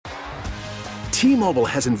T-Mobile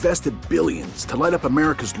has invested billions to light up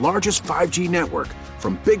America's largest 5G network,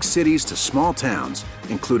 from big cities to small towns,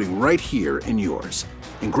 including right here in yours.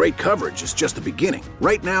 And great coverage is just the beginning.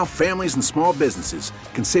 Right now, families and small businesses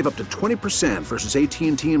can save up to 20% versus AT&T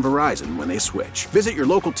and Verizon when they switch. Visit your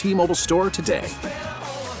local T-Mobile store today.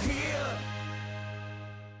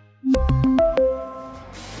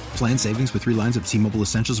 Plan savings with 3 lines of T-Mobile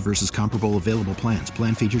Essentials versus comparable available plans.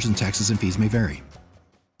 Plan features and taxes and fees may vary.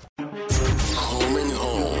 Home and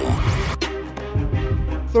Home.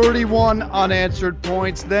 31 unanswered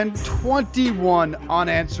points, then 21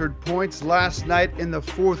 unanswered points last night in the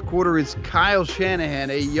fourth quarter. Is Kyle Shanahan,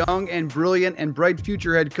 a young and brilliant and bright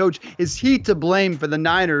future head coach, is he to blame for the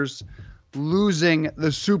Niners losing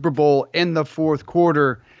the Super Bowl in the fourth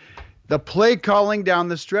quarter? The play calling down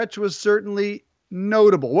the stretch was certainly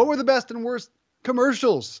notable. What were the best and worst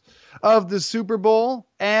commercials of the Super Bowl?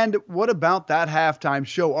 And what about that halftime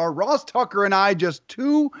show? Are Ross Tucker and I just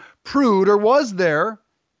too prude, or was there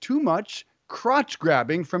too much crotch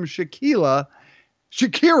grabbing from Shakira,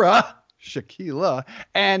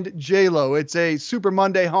 and J-Lo? It's a Super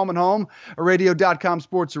Monday Home and Home, a radio.com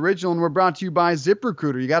sports original, and we're brought to you by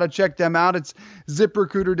ZipRecruiter. You got to check them out. It's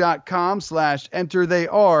ZipRecruiter.com/enter. They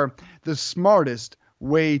are the smartest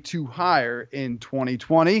way to hire in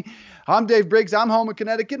 2020. I'm Dave Briggs. I'm home in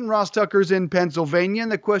Connecticut, and Ross Tucker's in Pennsylvania.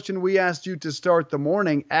 And the question we asked you to start the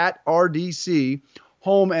morning at RDC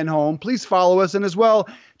Home and Home. Please follow us, and as well,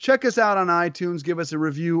 check us out on iTunes. Give us a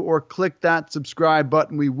review or click that subscribe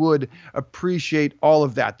button. We would appreciate all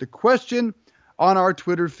of that. The question on our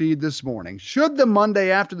Twitter feed this morning: should the Monday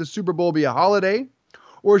after the Super Bowl be a holiday,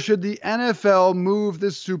 or should the NFL move the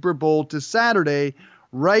Super Bowl to Saturday?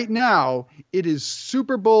 Right now, it is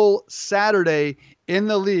Super Bowl Saturday in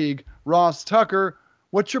the league. Ross Tucker,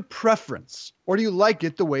 what's your preference? Or do you like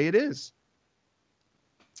it the way it is?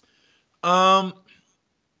 It's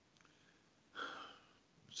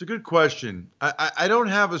a good question. I don't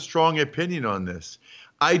have a strong opinion on this.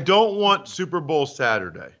 I don't want Super Bowl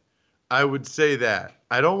Saturday. I would say that.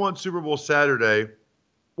 I don't want Super Bowl Saturday.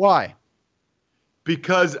 Why?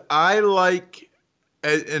 Because I like,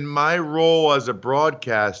 in my role as a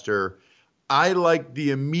broadcaster, I like the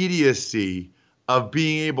immediacy of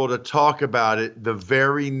being able to talk about it the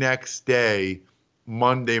very next day,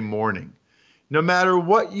 Monday morning. No matter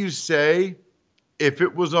what you say, if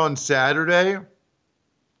it was on Saturday,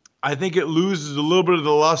 I think it loses a little bit of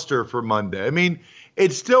the luster for Monday. I mean,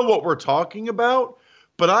 it's still what we're talking about,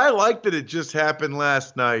 but I like that it just happened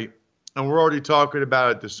last night, and we're already talking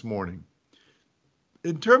about it this morning.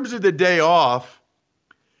 In terms of the day off,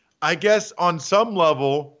 I guess on some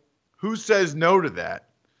level, who says no to that?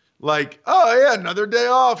 Like, oh, yeah, another day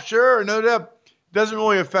off, sure, another day. Doesn't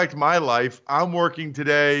really affect my life. I'm working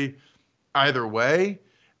today either way.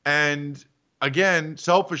 And again,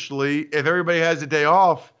 selfishly, if everybody has a day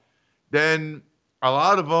off, then a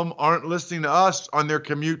lot of them aren't listening to us on their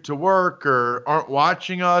commute to work, or aren't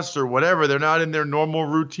watching us, or whatever. They're not in their normal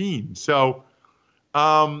routine. So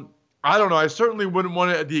I don't know. I certainly wouldn't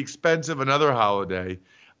want it at the expense of another holiday.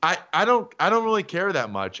 I don't really care that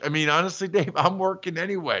much. I mean, honestly, Dave, I'm working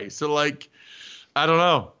anyway. So, like, I don't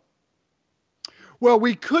know. Well,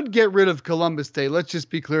 we could get rid of Columbus Day. Let's just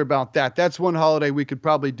be clear about that. That's one holiday we could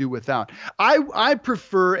probably do without. I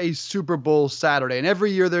prefer a Super Bowl Saturday. And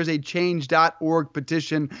every year there's a change.org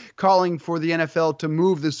petition calling for the NFL to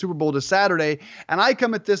move the Super Bowl to Saturday. And I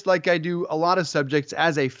come at this like I do a lot of subjects,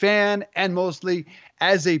 as a fan and mostly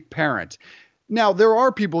as a parent. Now, there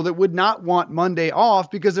are people that would not want Monday off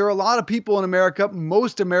because there are a lot of people in America.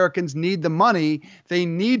 Most Americans need the money. They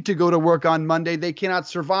need to go to work on Monday. They cannot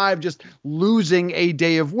survive just losing a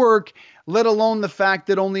day of work, let alone the fact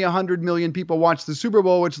that only 100 million people watch the Super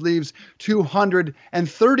Bowl, which leaves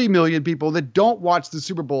 230 million people that don't watch the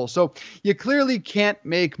Super Bowl. So you clearly can't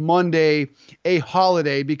make Monday a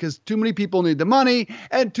holiday because too many people need the money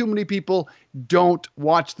and too many people don't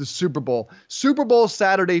watch the Super Bowl. Super Bowl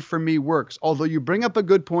Saturday for me works. Although you bring up a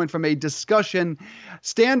good point from a discussion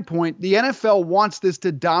standpoint, the NFL wants this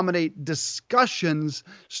to dominate discussions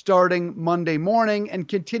starting Monday morning and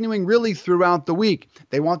continuing really throughout the week.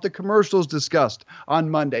 They want the commercials discussed on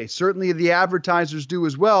Monday. Certainly the advertisers do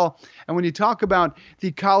as well. And when you talk about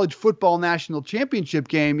the college football national championship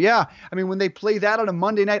game, yeah, I mean, when they play that on a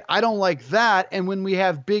Monday night, I don't like that. And when we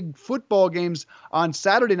have big football games on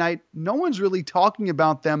Saturday night, no one's really talking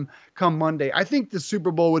about them come Monday. I think the Super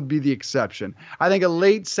Bowl would be the exception. I think a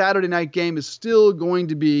late Saturday night game is still going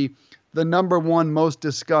to be the number one most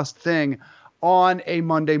discussed thing on a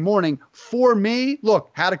Monday morning. For me,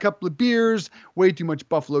 look, had a couple of beers, way too much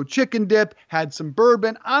buffalo chicken dip, had some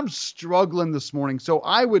bourbon. I'm struggling this morning. So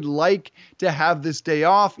I would like to have this day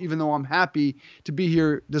off, even though I'm happy to be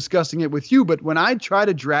here discussing it with you. But when I try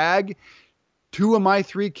to drag 2 of my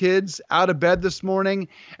 3 kids out of bed this morning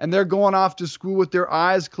and they're going off to school with their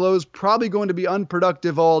eyes closed, probably going to be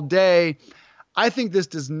unproductive all day, I think this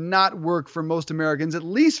does not work for most Americans, at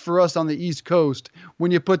least for us on the East Coast, when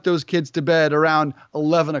you put those kids to bed around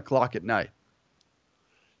 11 o'clock at night.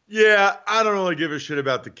 Yeah, I don't really give a shit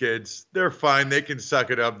about the kids. They're fine. They can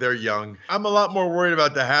suck it up. They're young. I'm a lot more worried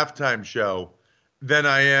about the halftime show than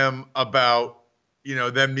I am about,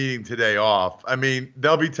 them needing today off. I mean,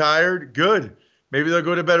 they'll be tired. Good. Maybe they'll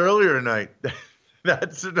go to bed earlier tonight.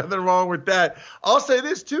 That's nothing wrong with that. I'll say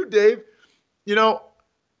this too, Dave.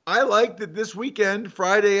 I like that this weekend,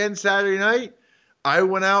 Friday and Saturday night, I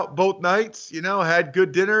went out both nights, had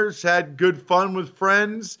good dinners, had good fun with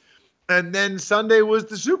friends, and then Sunday was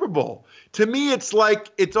the Super Bowl. To me, it's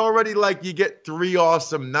already like you get 3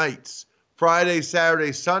 awesome nights, Friday,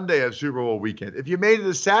 Saturday, Sunday of Super Bowl weekend. If you made it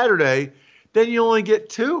a Saturday, then you only get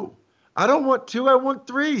 2. I don't want 2, I want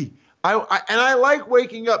 3. I like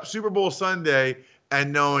waking up Super Bowl Sunday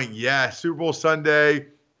and knowing, Super Bowl Sunday,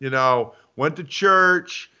 went to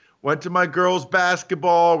church, went to my girls'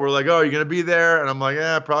 basketball. We're like, oh, you're going to be there? And I'm like,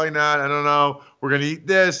 probably not. I don't know. We're going to eat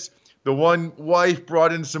this. The one wife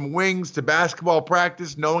brought in some wings to basketball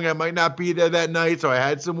practice, knowing I might not be there that night. So I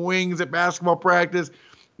had some wings at basketball practice.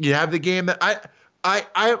 You have the game that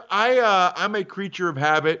I'm a creature of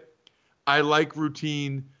habit. I like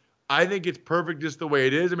routine. I think it's perfect just the way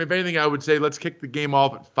it is. I mean, if anything, I would say let's kick the game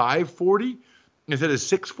off at 5:40 instead of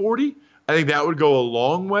 6:40. I think that would go a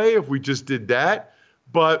long way if we just did that.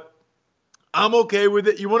 But I'm okay with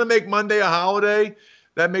it. You want to make Monday a holiday?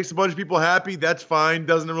 That makes a bunch of people happy. That's fine.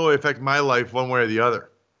 Doesn't really affect my life one way or the other.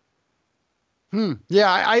 Yeah,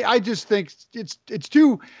 I just think it's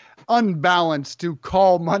too unbalanced to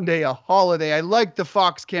call Monday a holiday. I like the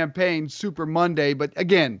Fox campaign, Super Monday, but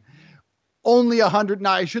again, only 100.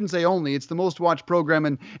 Now, I shouldn't say only. It's the most watched program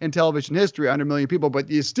in television history, 100 million people, but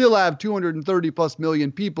you still have 230 plus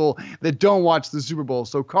million people that don't watch the Super Bowl.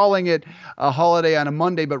 So calling it a holiday on a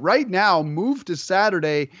Monday, but right now, move to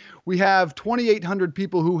Saturday, we have 2,800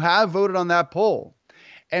 people who have voted on that poll,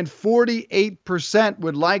 and 48%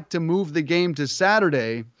 would like to move the game to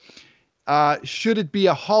Saturday. Should it be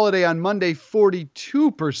a holiday on Monday?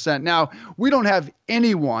 42%. Now, we don't have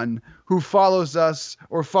anyone who follows us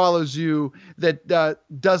or follows you that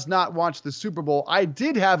does not watch the Super Bowl. I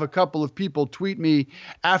did have a couple of people tweet me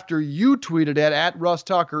after you tweeted it at Russ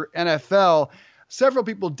Tucker NFL. Several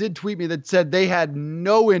people did tweet me that said they had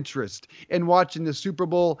no interest in watching the Super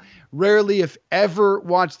Bowl, rarely, if ever,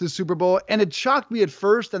 watch the Super Bowl. And it shocked me at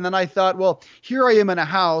first. And then I thought, well, here I am in a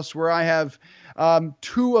house where I have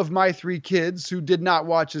 2 of my 3 kids who did not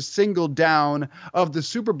watch a single down of the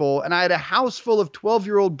Super Bowl. And I had a house full of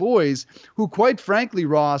 12-year-old boys who, quite frankly,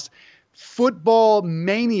 Ross, football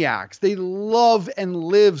maniacs. They love and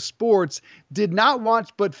live sports, did not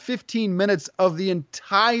watch but 15 minutes of the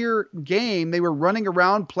entire game. They were running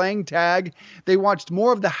around playing tag. They watched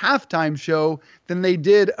more of the halftime show than they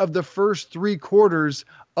did of the first 3 quarters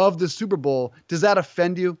of the Super Bowl. Does that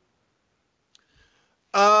offend you?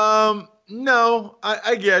 No,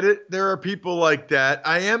 I get it. There are people like that.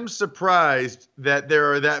 I am surprised that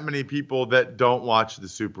there are that many people that don't watch the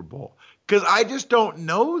Super Bowl because I just don't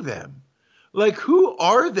know them. Like, who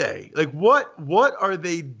are they? Like, what are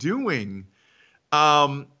they doing?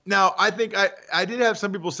 Now, I think I did have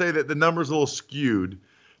some people say that the number's a little skewed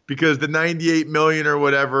because the 98 million or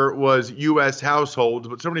whatever was U.S. households,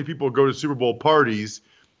 but so many people go to Super Bowl parties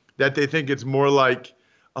that they think it's more like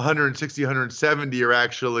 160, 170 are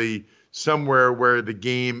actually somewhere where the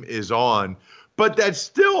game is on. But that's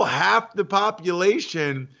still half the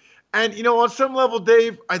population. And, on some level,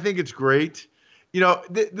 Dave, I think it's great.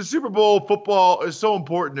 The Super Bowl football is so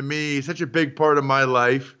important to me. It's such a big part of my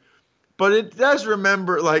life. But it does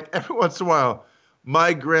remember, like, every once in a while,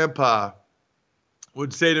 my grandpa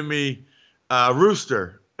would say to me,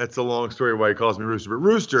 Rooster. That's a long story why he calls me Rooster. But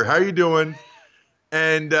Rooster, how you doing?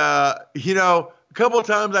 And, a couple of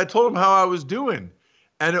times I told him how I was doing.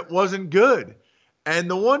 And it wasn't good. And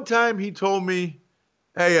the one time he told me,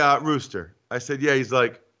 hey, Rooster. I said, yeah. He's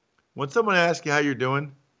like, when someone asks you how you're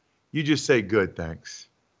doing, you just say good, thanks.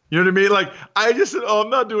 You know what I mean? Like, I just said, oh,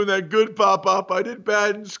 I'm not doing that good, Pop. I did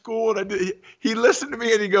bad in school. And he listened to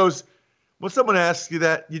me and he goes, when someone asks you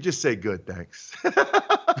that, you just say good, thanks. And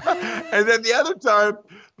then the other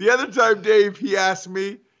time, Dave, he asked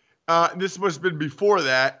me, and this must have been before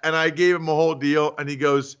that, and I gave him a whole deal. And he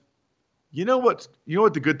goes, You know what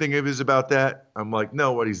the good thing is about that? I'm like,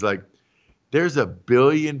 no, what? He's like, there's 1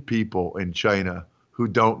 billion people in China who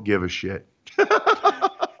don't give a shit.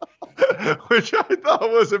 Which I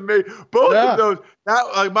thought was amazing. Both of those.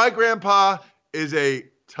 My grandpa is a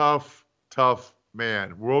tough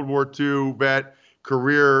man. World War II vet,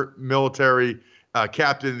 career military,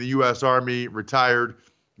 captain in the U.S. Army, retired.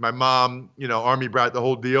 My mom, Army brat, the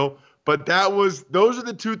whole deal. But those are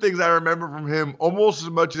the two things I remember from him almost as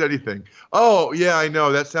much as anything. Oh, yeah, I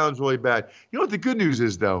know. That sounds really bad. You know what the good news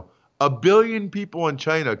is, though? 1 billion people in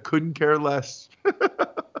China couldn't care less.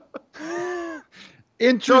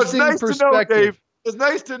 Interesting so it's nice perspective. To know, Dave, it's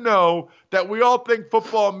nice to know that we all think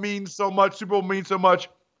football means so much, Super Bowl means so much.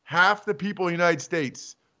 Half the people in the United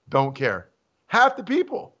States don't care. Half the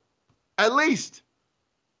people, at least.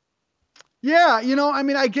 Yeah,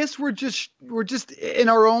 I guess we're just in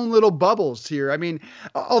our own little bubbles here.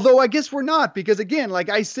 Although I guess we're not, because again, like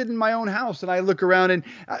I sit in my own house and I look around and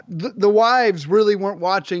the wives really weren't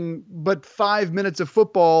watching but 5 minutes of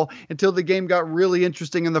football until the game got really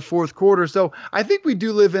interesting in the fourth quarter. So I think we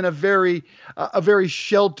do live in a very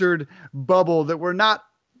sheltered bubble that we're not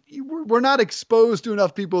exposed to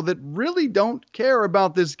enough people that really don't care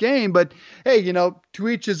about this game. But hey, to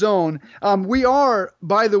each his own. We are,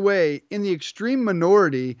 by the way, in the extreme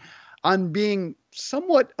minority on being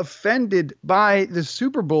somewhat offended by the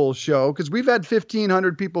Super Bowl show, because we've had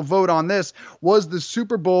 1,500 people vote on this. Was the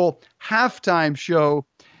Super Bowl halftime show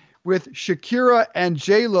with Shakira and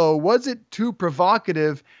J-Lo, was it too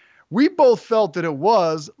provocative? We both felt that it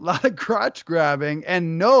was a lot of crotch grabbing,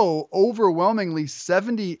 and no, overwhelmingly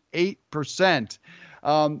 78%.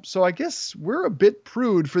 So I guess we're a bit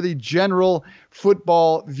prude for the general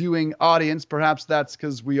football viewing audience. Perhaps that's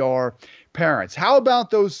because we are parents. How about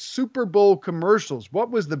those Super Bowl commercials? What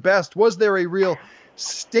was the best? Was there a real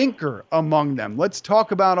stinker among them? Let's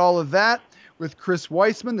talk about all of that with Chris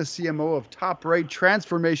Weissman, the CMO of Top Rate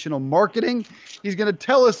Transformational Marketing. He's going to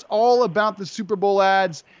tell us all about the Super Bowl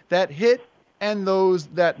ads that hit and those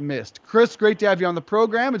that missed. Chris, great to have you on the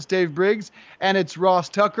program. It's Dave Briggs and it's Ross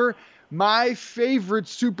Tucker. My favorite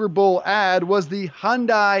Super Bowl ad was the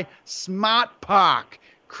Hyundai Smart Pack.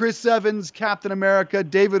 Chris Evans, Captain America,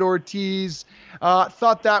 David Ortiz.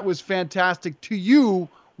 Thought that was fantastic. To you,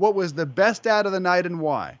 what was the best ad of the night and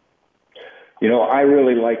why? I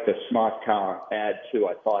really liked the Smart Car ad, too.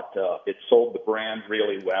 I thought it sold the brand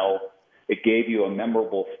really well. It gave you a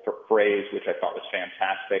memorable phrase, which I thought was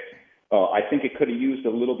fantastic. I think it could have used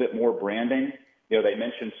a little bit more branding. They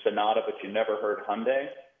mentioned Sonata, but you never heard Hyundai.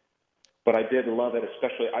 But I did love it,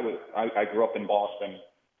 especially I grew up in Boston,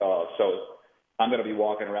 so I'm going to be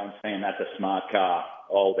walking around saying that's a smart car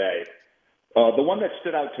all day. The one that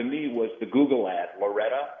stood out to me was the Google ad,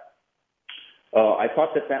 Loretta. I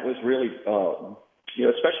thought that was really,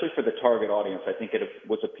 especially for the target audience, I think it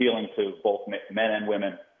was appealing to both men and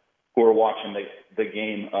women who are watching the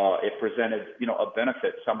game. It presented, a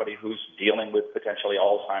benefit, somebody who's dealing with potentially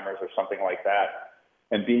Alzheimer's or something like that,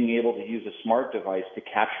 and being able to use a smart device to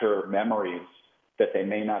capture memories that they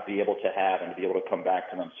may not be able to have and to be able to come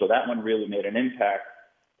back to them. So that one really made an impact.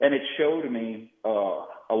 And it showed me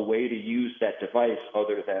a way to use that device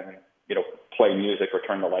other than, play music or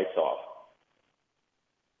turn the lights off.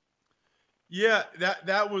 Yeah,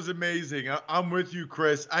 that was amazing. I'm with you,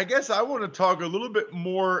 Chris. I guess I want to talk a little bit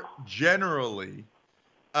more generally.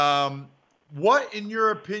 What, in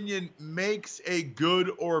your opinion, makes a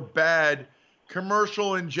good or bad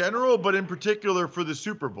commercial in general, but in particular for the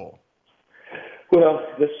Super Bowl? Well,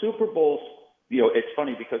 the Super Bowl's, it's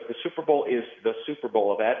funny because the Super Bowl is the Super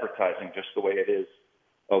Bowl of advertising, just the way it is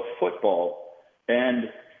of football. And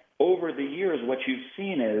over the years, what you've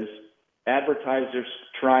seen is advertisers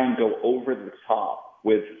try and go over the top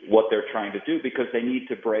with what they're trying to do because they need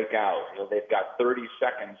to break out. They've got 30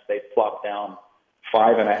 seconds. They plop down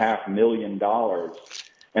 $5.5 million,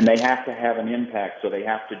 and they have to have an impact. So they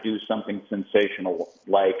have to do something sensational,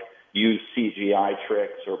 like use CGI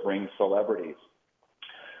tricks or bring celebrities.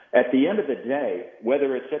 At the end of the day,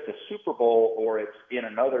 whether it's at the Super Bowl or it's in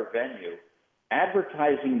another venue,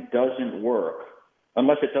 advertising doesn't work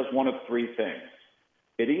unless it does one of three things.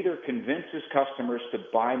 It either convinces customers to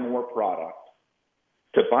buy more product,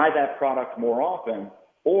 to buy that product more often,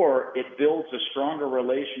 or it builds a stronger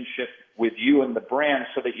relationship with you and the brand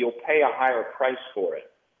so that you'll pay a higher price for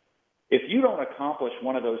it. If you don't accomplish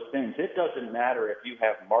one of those things, it doesn't matter if you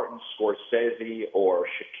have Martin Scorsese or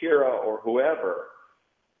Shakira or whoever.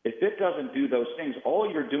 If it doesn't do those things,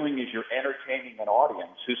 all you're doing is you're entertaining an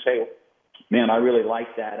audience who say, man, I really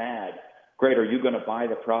like that ad. Great, are you going to buy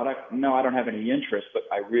the product? No, I don't have any interest, but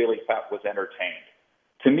I really was entertained.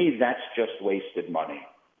 To me, that's just wasted money.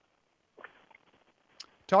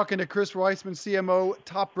 Talking to Chris Weissman, CMO,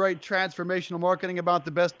 Top Right Transformational Marketing, about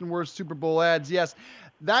the best and worst Super Bowl ads. Yes,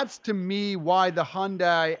 that's to me why the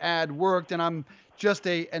Hyundai ad worked, and I'm just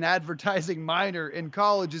an advertising minor in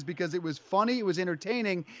college, is because it was funny, it was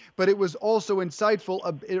entertaining, but it was also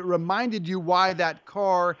insightful. It reminded you why that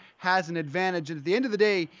car has an advantage. And at the end of the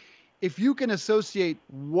day, if you can associate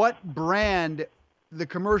what brand the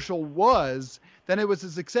commercial was, then it was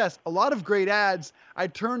a success. A lot of great ads, I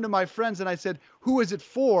turned to my friends and I said, who is it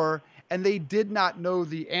for? And they did not know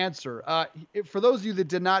the answer. For those of you that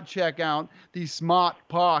did not check out the Smart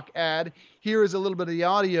Park ad, here is a little bit of the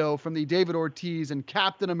audio from the David Ortiz and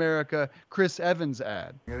Captain America Chris Evans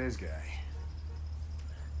ad. Look at this guy.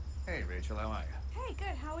 Hey, Rachel, how are you? Hey,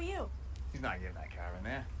 good. How are you? He's not getting that car in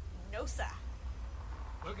there. No, sir.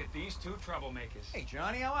 Look at these two troublemakers. Hey,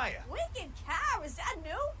 Johnny, how are you? Wicked car. Is that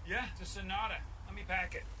new? Yeah, it's a Sonata. Let me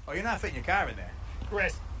pack it. Oh, you're not fitting your car in there.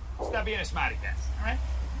 Chris, stop being a smarty pants, all right?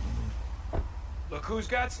 Look who's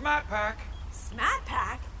got Smart Pack. Smart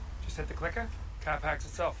pack? Just hit the clicker. Car packs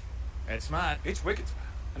itself. It's smart. It's wicked smart.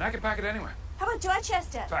 And I can pack it anywhere. How about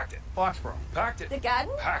Dorchester? Packed it. Foxborough. Packed it. The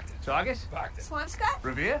Garden? Packed it. Saugus? Packed it. Swampscott?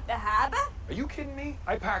 Revere? The Harbor? Are you kidding me?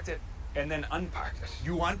 I packed it and then unpacked it.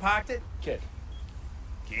 You unparked it? Kid.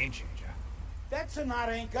 Game changer. That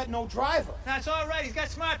Sonata ain't got no driver. That's all right. He's got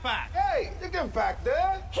smart park. Hey, look him back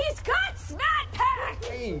there. He's got Smart pack!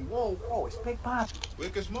 Hey, whoa, it's Big Poppy.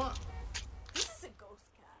 Wicked smart. This is a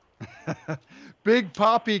ghost car. Big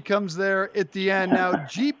Poppy comes there at the end. Now,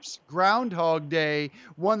 Jeep's Groundhog Day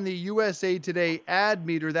won the USA Today ad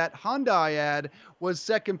meter. That Hyundai ad was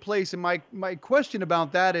second place. And my question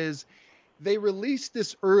about that is, they released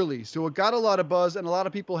this early, so it got a lot of buzz and a lot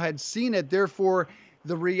of people had seen it. Therefore,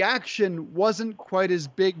 the reaction wasn't quite as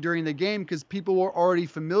big during the game because people were already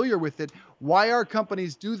familiar with it. Why are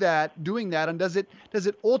companies doing that? And does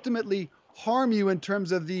it ultimately harm you in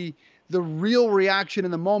terms of the real reaction in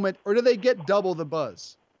the moment, or do they get double the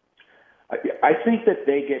buzz? I think that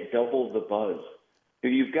they get double the buzz.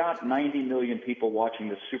 You've got 90 million people watching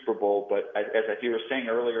the Super Bowl, but as you were saying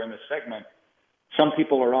earlier in the segment, some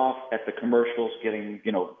people are off at the commercials getting,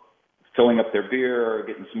 filling up their beer or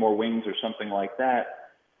getting some more wings or something like that.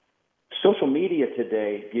 Social media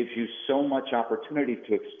today gives you so much opportunity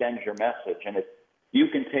to extend your message. And if you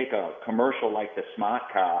can take a commercial like the Smart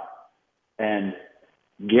Car and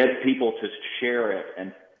get people to share it,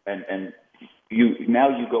 and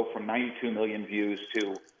you go from 92 million views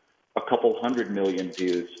to a couple 100 million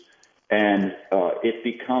views, and it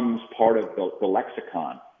becomes part of the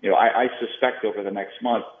lexicon. I suspect over the next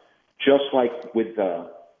month, just like with the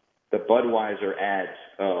Budweiser ads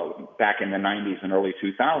back in the 90s and early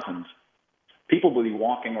 2000s, people will be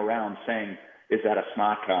walking around saying, is that a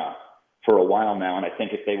Smart Car, for a while now. And I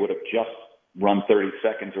think if they would have just run 30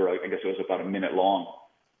 seconds, or I guess it was about a minute long,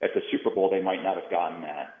 at the Super Bowl, they might not have gotten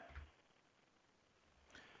that.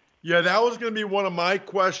 Yeah, that was going to be one of my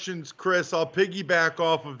questions, Chris. I'll piggyback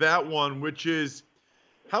off of that one, which is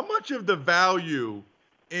how much of the value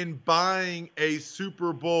in buying a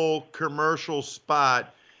Super Bowl commercial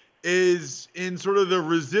spot is in sort of the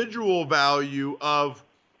residual value of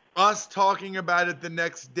us talking about it the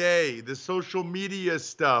next day, the social media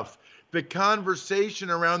stuff, the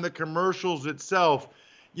conversation around the commercials itself.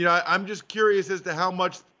 I'm just curious as to how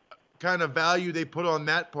much kind of value they put on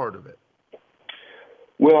that part of it.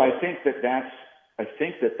 Well, I think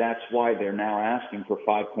that's why they're now asking for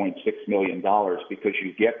 $5.6 million, because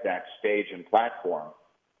you get that stage and platform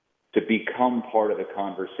to become part of the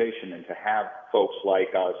conversation and to have folks like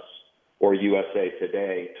us or USA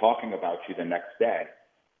Today talking about you the next day.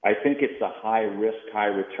 I think it's a high risk, high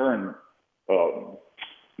return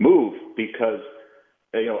move because,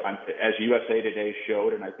 as USA Today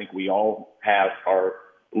showed, and I think we all have our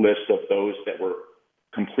list of those that were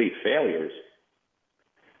complete failures.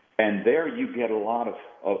 And there you get a lot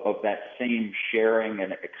of that same sharing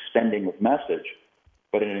and extending of message,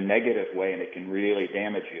 but in a negative way, and it can really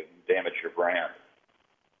damage you, damage your brand.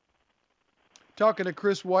 Talking to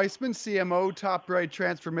Chris Weissman, CMO, Top Right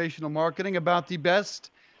Transformational Marketing, about the best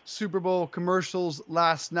Super Bowl commercials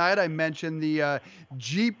last night. I mentioned the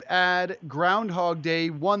Jeep ad. Groundhog Day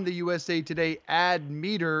won the USA Today ad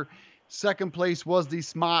meter. Second place was the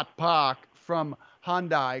Smart Park from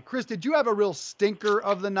Hyundai. Chris, did you have a real stinker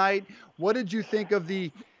of the night? What did you think of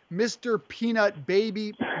the Mr. Peanut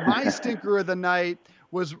Baby? My stinker of the night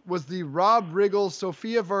was the Rob Riggle,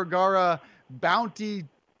 Sofia Vergara bounty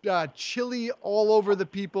chili all over the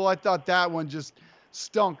people. I thought that one just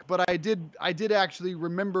stunk, but I did actually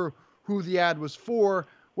remember who the ad was for.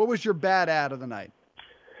 What was your bad ad of the night?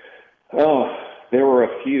 Oh, there were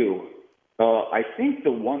a few. I think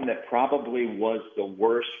the one that probably was the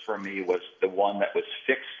worst for me was the one that was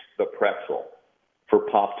Fix the Pretzel for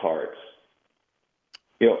Pop-Tarts.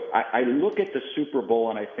 You know, I look at the Super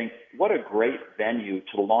Bowl and I think, what a great venue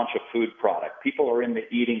to launch a food product. People are in the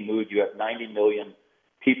eating mood. You have 90 million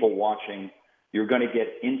people watching. You're going to get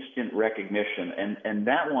instant recognition. And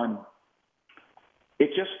that one, it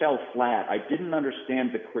just fell flat. I didn't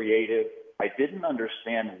understand the creative. I didn't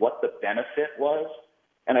understand what the benefit was.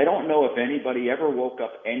 And I don't know if anybody ever woke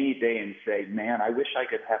up any day and say, man, I wish I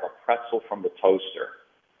could have a pretzel from the toaster.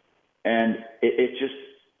 And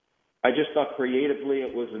I just thought creatively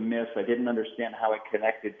it was a miss. I didn't understand how it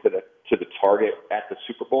connected to the target at the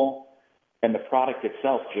Super Bowl. And the product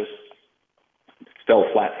itself just fell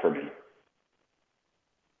flat for me.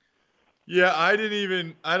 Yeah, I don't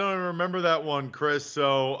even remember that one, Chris.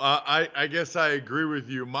 So I guess I agree with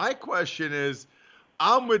you. My question is,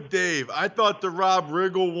 I'm with Dave. I thought the Rob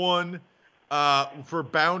Riggle one for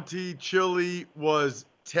Bounty Chili was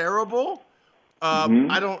terrible.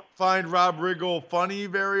 I don't find Rob Riggle funny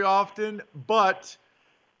very often, but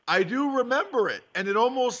I do remember it. And it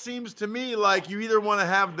almost seems to me like you either want to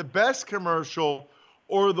have the best commercial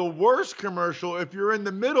or the worst commercial. If you're in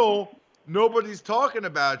the middle, nobody's talking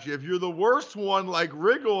about you. If you're the worst one like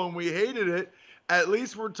Riggle and we hated it, at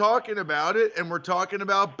least we're talking about it, and we're talking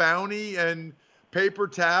about Bounty and paper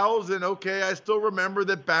towels, and okay, I still remember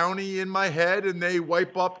that Bounty in my head, and they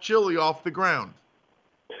wipe up chili off the ground.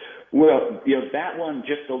 Well, you know, that one,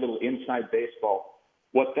 just a little inside baseball.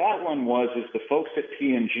 What that one was is the folks at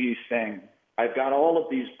P&G saying, I've got all of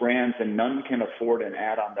these brands and none can afford an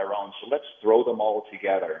ad on their own, so let's throw them all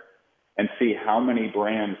together and see how many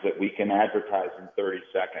brands that we can advertise in 30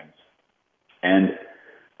 seconds. And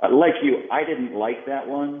like you, I didn't like that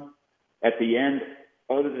one. At the end,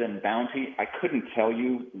 other than Bounty, I couldn't tell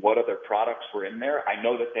you what other products were in there. I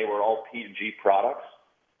know that they were all P&G products,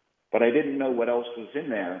 but I didn't know what else was in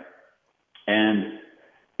there. And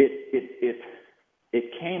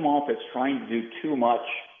it came off as trying to do too much.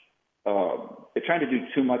 Trying to do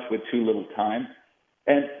too much with too little time.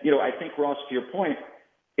 And, you know, I think, Ross, to your point,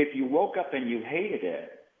 if you woke up and you hated it,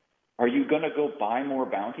 are you going to go buy more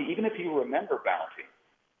Bounty? Even if you remember Bounty,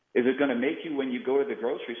 is it going to make you, when you go to the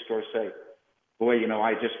grocery store, say, boy, you know,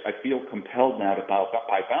 I feel compelled now to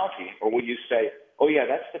buy Bounty? Or will you say, oh yeah,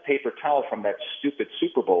 that's the paper towel from that stupid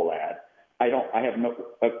Super Bowl ad. I have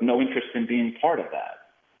no interest in being part of that.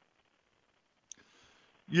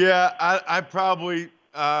 Yeah, I probably,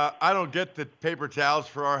 I don't get the paper towels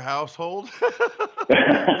for our household,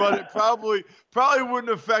 but it probably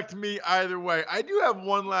wouldn't affect me either way. I do have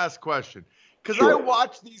one last question, because I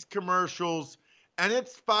watch these commercials and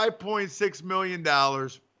it's $5.6 million.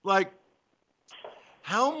 Like,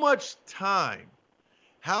 how much time,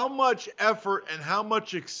 how much effort, and how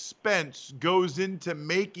much expense goes into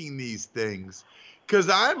making these things? Because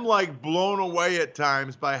I'm like blown away at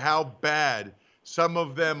times by how bad some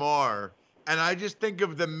of them are. And I just think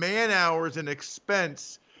of the man hours and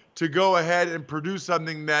expense to go ahead and produce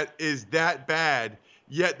something that is that bad.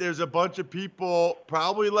 Yet there's a bunch of people,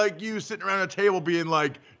 probably like you, sitting around a table being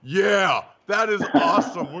like, yeah, that is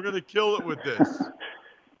awesome. We're going to kill it with this.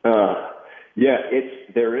 Yeah,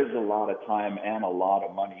 there is a lot of time and a lot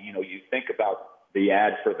of money. You know, you think about the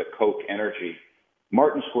ad for the Coke Energy.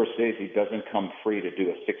 Martin Scorsese doesn't come free to do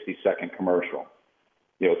a 60-second commercial.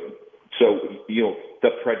 You know, so, you know, the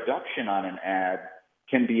production on an ad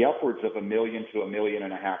can be upwards of $1 million to $1.5 million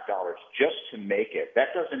just to make it. That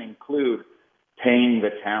doesn't include paying the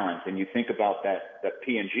talent. And you think about that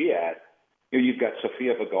P&G ad, you know, you've got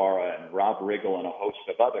Sofia Vergara and Rob Riggle and a host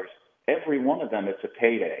of others. Every one of them, it's a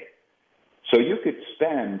payday. So you could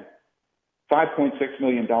spend $5.6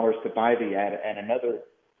 million to buy the ad and another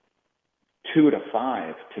 $2 to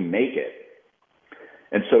 $5 to make it.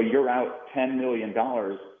 And so you're out $10 million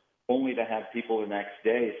only to have people the next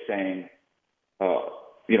day saying,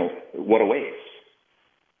 you know, what a waste.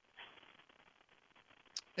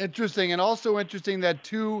 Interesting. And also interesting that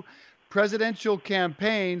two presidential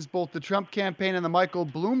campaigns, both the Trump campaign and the Michael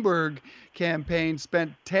Bloomberg campaign,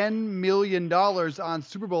 spent $10 million on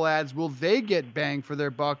Super Bowl ads. Will they get bang for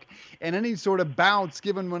their buck? And any sort of bounce,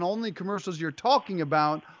 given when only commercials you're talking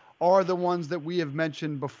about are the ones that we have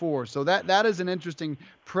mentioned before. So that is an interesting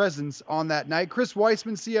presence on that night. Chris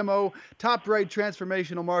Weissman, CMO, Top Right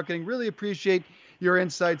Transformational Marketing. Really appreciate your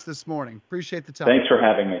insights this morning. Appreciate the time. Thanks for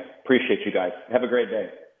having me. Appreciate you guys. Have a great day.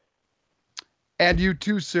 And you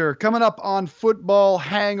too, sir. Coming up on Football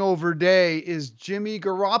Hangover Day, is Jimmy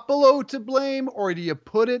Garoppolo to blame, or do you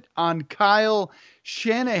put it on Kyle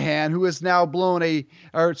Shanahan, who has now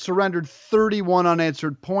surrendered 31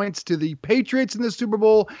 unanswered points to the Patriots in the Super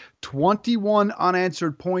Bowl, 21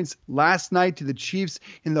 unanswered points last night to the Chiefs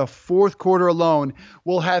in the fourth quarter alone?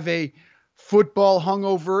 We'll have a football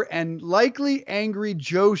hungover and likely angry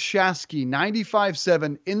Joe Shasky,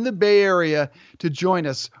 95.7 in the Bay Area, to join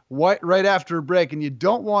us right after a break, and you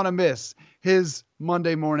don't want to miss his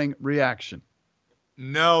Monday morning reaction.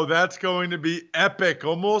 No, that's going to be epic,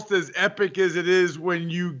 almost as epic as it is when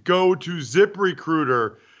you go to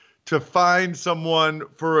ZipRecruiter to find someone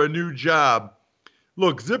for a new job.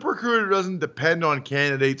 Look, ZipRecruiter doesn't depend on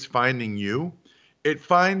candidates finding you. It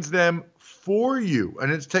finds them for you,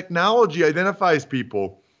 and its technology identifies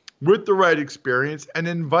people with the right experience and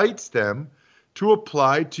invites them to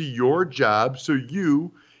apply to your job so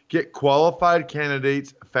you get qualified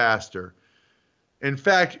candidates faster. In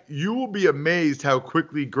fact, you will be amazed how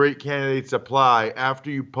quickly great candidates apply after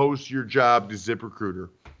you post your job to ZipRecruiter.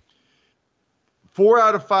 4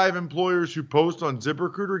 out of 5 employers who post on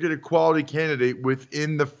ZipRecruiter get a quality candidate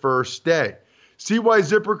within the first day. See why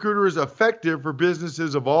ZipRecruiter is effective for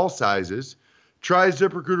businesses of all sizes. Try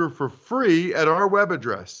ZipRecruiter for free at our web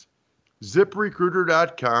address,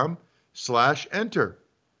 ZipRecruiter.com/enter.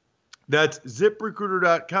 That's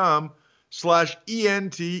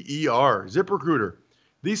ZipRecruiter.com/ENTER. ZipRecruiter,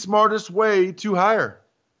 the smartest way to hire.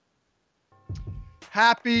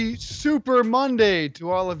 Happy Super Monday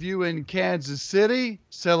to all of you in Kansas City,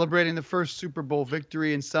 celebrating the first Super Bowl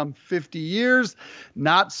victory in some 50 years.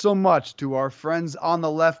 Not so much to our friends on the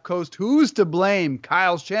left coast. Who's to blame?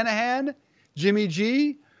 Kyle Shanahan, Jimmy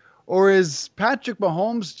G, or is Patrick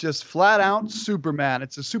Mahomes just flat out Superman?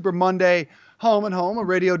 It's a Super Monday, Home and Home, a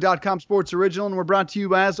radio.com sports original, and we're brought to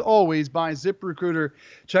you as always by ZipRecruiter.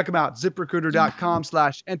 Check them out,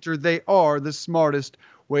 ZipRecruiter.com/enter. They are the smartest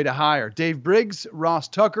way to hire. Dave Briggs, Ross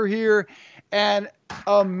Tucker here, and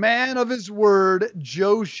a man of his word,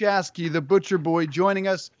 Joe Shasky, the Butcher Boy, joining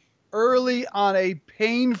us early on a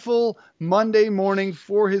painful Monday morning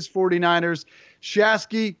for his 49ers.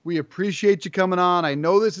 Shasky, we appreciate you coming on. I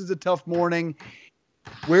know this is a tough morning.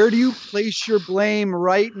 Where do you place your blame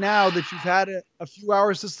right now that you've had a few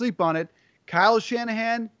hours to sleep on it? Kyle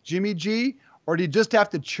Shanahan, Jimmy G, or do you just have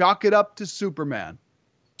to chalk it up to Superman?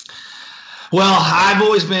 Well, I've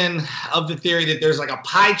always been of the theory that there's like a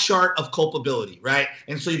pie chart of culpability, right?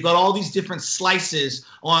 And so you've got all these different slices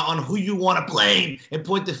on who you want to blame and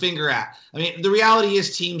point the finger at. I mean, the reality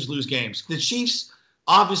is teams lose games. The Chiefs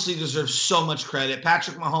obviously deserve so much credit.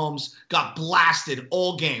 Patrick Mahomes got blasted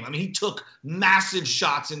all game. I mean, he took massive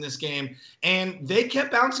shots in this game, and they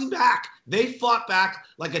kept bouncing back. They fought back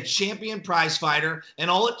like a champion prize fighter,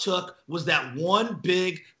 and all it took was that one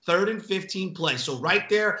big 3rd and 15 play. So right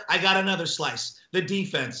there, I got another slice. The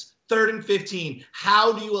defense, 3rd and 15.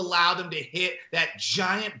 How do you allow them to hit that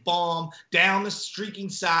giant bomb down the streaking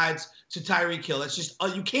sides to Tyreek Hill? That's just,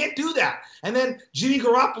 you can't do that. And then Jimmy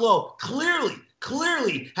Garoppolo clearly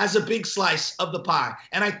has a big slice of the pie.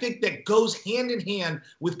 And I think that goes hand in hand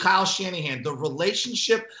with Kyle Shanahan. The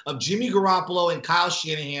relationship of Jimmy Garoppolo and Kyle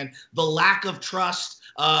Shanahan, the lack of trust,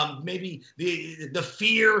 maybe the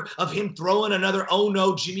fear of him throwing another oh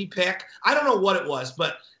no Jimmy pick. I don't know what it was,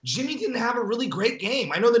 but Jimmy didn't have a really great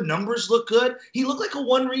game. I know the numbers look good. He looked like a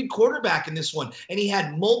one-read quarterback in this one, and he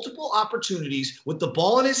had multiple opportunities with the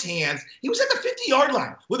ball in his hands. He was at the 50-yard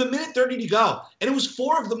line with 1:30 to go, and it was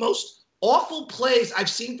 4 of the most awful plays I've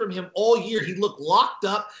seen from him all year. He looked locked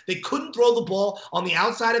up. They couldn't throw the ball on the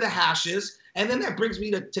outside of the hashes. And then that brings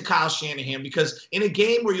me to Kyle Shanahan, because in a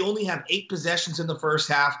game where you only have 8 possessions in the first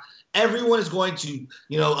half, everyone is going to,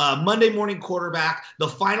 Monday morning quarterback, the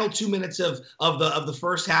final 2 minutes of the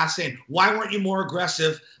first half saying, why weren't you more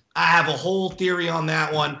aggressive? I have a whole theory on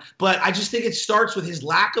that one, but I just think it starts with his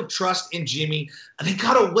lack of trust in Jimmy. They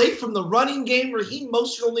got away from the running game. Raheem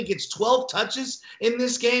Mostert only gets 12 touches in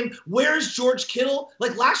this game. Where's George Kittle?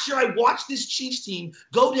 Like last year, I watched this Chiefs team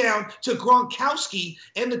go down to Gronkowski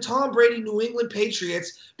and the Tom Brady New England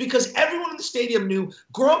Patriots because everyone in the stadium knew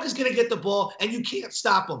Gronk is going to get the ball and you can't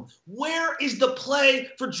stop him. Where is the play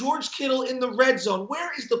for George Kittle in the red zone?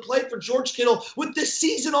 Where is the play for George Kittle with this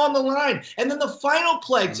season on the line? And then the final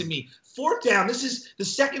play to me, 4th down. This is the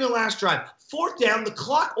second and last drive. 4th down. The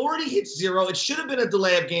clock already hits 0. It should have been a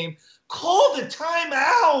delay of game. Call the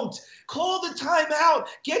timeout. Call the timeout.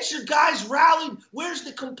 Get your guys rallied. Where's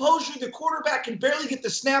the composure? The quarterback can barely get the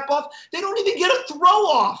snap off. They don't even get a throw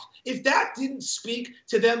off. If that didn't speak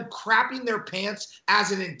to them crapping their pants as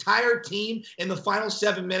an entire team in the final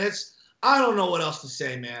 7 minutes, I don't know what else to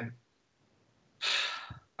say, man.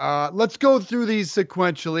 Let's go through these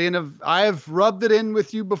sequentially, and I have rubbed it in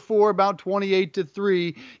with you before about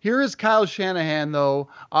 28-3. Here is Kyle Shanahan, though,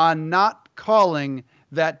 on not calling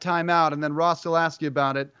that timeout, and then Ross will ask you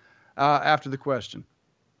about it after the question.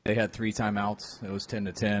 They had 3 timeouts. It was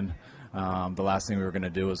 10-10. The last thing we were going to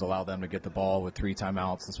do was allow them to get the ball with 3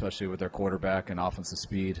 timeouts, especially with their quarterback and offensive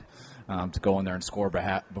speed. To go in there and score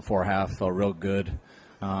before half felt real good.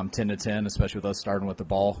 10-10, especially with us starting with the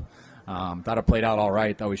ball. Thought it played out all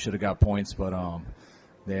right. Thought we should have got points, but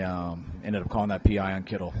they ended up calling that PI on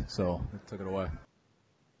Kittle, so they took it away.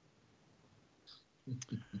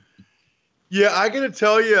 Yeah, I got to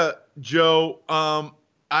tell you, Joe,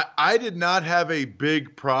 I did not have a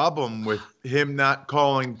big problem with him not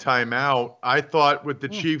calling timeout. I thought with the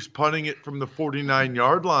Chiefs punting it from the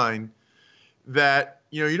 49-yard line that,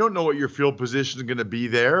 you don't know what your field position is going to be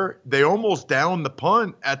there. They almost downed the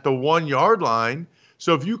punt at the 1-yard line.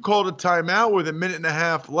 So if you called a timeout with a minute and a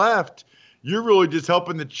half left, you're really just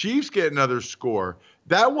helping the Chiefs get another score.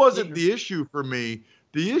 That wasn't the issue for me.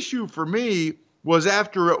 The issue for me was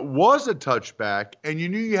after it was a touchback and you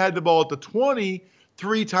knew you had the ball at the 20,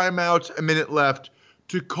 3 timeouts, a minute left,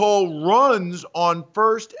 to call runs on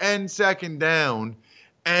first and second down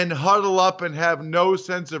and huddle up and have no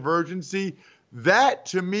sense of urgency. That,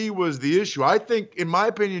 to me, was the issue. I think, in my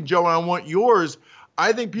opinion, Joe, and I want yours,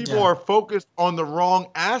 I think people are focused on the wrong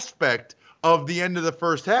aspect of the end of the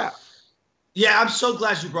first half. Yeah, I'm so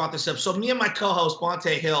glad you brought this up. So me and my co-host, Bonte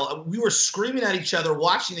Hill, we were screaming at each other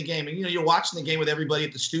watching the game. And, you're watching the game with everybody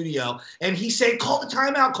at the studio. And he's saying, call the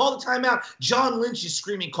timeout, call the timeout. John Lynch is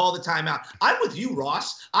screaming, call the timeout. I'm with you,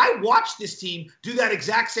 Ross. I watched this team do that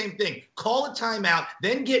exact same thing. Call a timeout,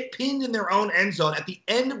 then get pinned in their own end zone at the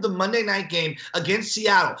end of the Monday night game against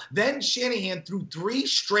Seattle. Then Shanahan threw 3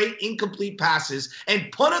 straight incomplete passes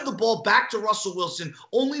and punted the ball back to Russell Wilson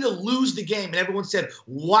only to lose the game. And everyone said,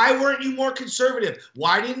 why weren't you more conservative?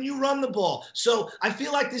 Why didn't you run the ball? So I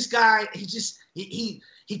feel like this guy,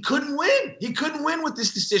 he couldn't win. He couldn't win with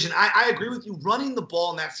this decision. I agree with you. Running the ball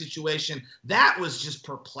in that situation, that was just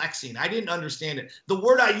perplexing. I didn't understand it. The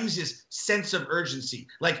word I use is sense of urgency.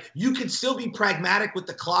 Like, you can still be pragmatic with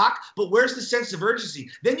the clock, but where's the sense of urgency?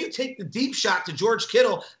 Then you take the deep shot to George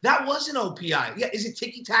Kittle. That was an OPI. Yeah, is it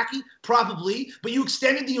ticky-tacky? Probably. But you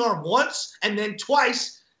extended the arm once and then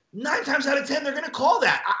twice. 9 times out of 10, they're going to call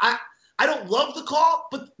that. I don't love the call,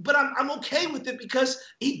 but I'm okay with it because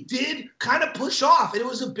he did kind of push off. It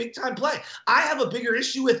was a big-time play. I have a bigger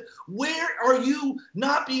issue with where are you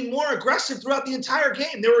not being more aggressive throughout the entire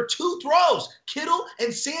game? There were 2 throws, Kittle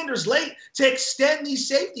and Sanders late, to extend these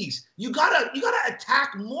safeties. You gotta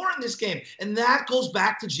attack more in this game, and that goes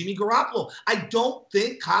back to Jimmy Garoppolo. I don't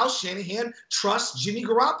think Kyle Shanahan trusts Jimmy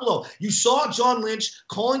Garoppolo. You saw John Lynch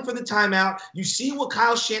calling for the timeout. You see what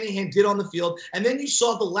Kyle Shanahan did on the field, and then you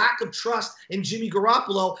saw the lack of trust in Jimmy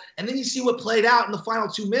Garoppolo, and then you see what played out in the final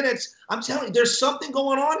 2 minutes. I'm telling you, there's something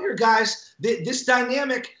going on here, guys. This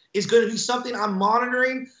dynamic is going to be something I'm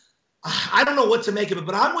monitoring. I don't know what to make of it,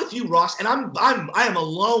 but I'm with you, Ross, and I am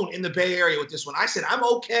alone in the Bay Area with this one. I said I'm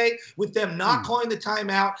okay with them not calling the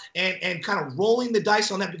timeout and kind of rolling the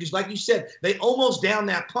dice on that because, like you said, they almost downed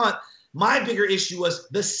that punt. My bigger issue was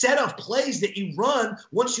the set of plays that you run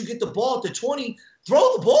once you get the ball at the 20.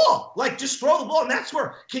 Throw the ball. Like, just throw the ball. And that's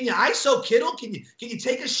where, can you ISO Kittle? Can you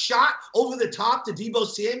take a shot over the top to Deebo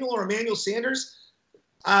Samuel or Emmanuel Sanders?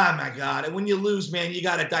 Oh, my God. And when you lose, man, you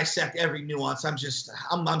got to dissect every nuance. I'm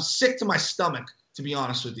sick to my stomach, to be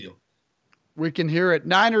honest with you. We can hear it.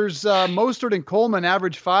 Niners, Mostert and Coleman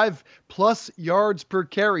average 5+ yards per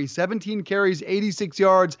carry, 17 carries, 86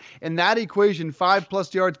 yards. In that equation,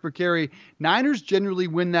 5+ yards per carry. Niners generally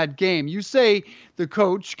win that game. You say the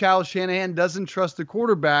coach, Kyle Shanahan, doesn't trust the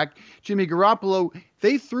quarterback, Jimmy Garoppolo.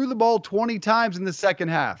 They threw the ball 20 times in the second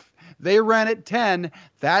half. They ran it 10.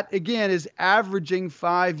 That, again, is averaging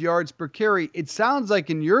 5 yards per carry. It sounds like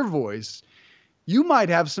in your voice, you might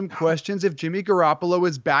have some questions if Jimmy Garoppolo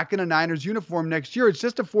is back in a Niners uniform next year. It's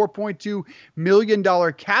just a $4.2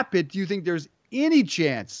 million cap hit. Do you think there's any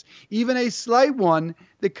chance, even a slight one,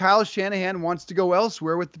 that Kyle Shanahan wants to go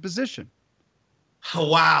elsewhere with the position? Oh,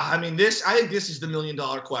 wow. I mean, I think this is the $1 million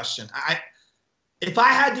question. If I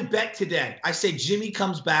had to bet today, I say Jimmy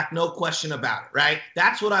comes back, no question about it, right?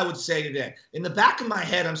 That's what I would say today. In the back of my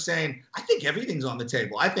head, I'm saying, I think everything's on the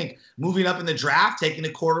table. I think moving up in the draft, taking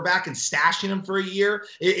a quarterback and stashing him for a year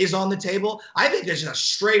is on the table. I think there's a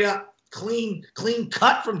straight up clean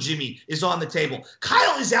cut from Jimmy is on the table.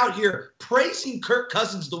 Kyle is out here praising Kirk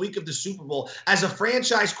Cousins the week of the Super Bowl as a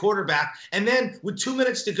franchise quarterback, and then with 2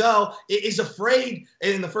 minutes to go, is afraid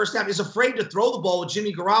in the first half, is afraid to throw the ball with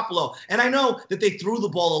Jimmy Garoppolo. And I know that they threw the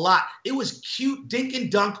ball a lot. It was cute dink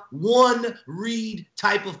and dunk, one read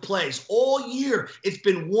type of plays. All year, it's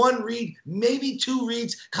been one read, maybe two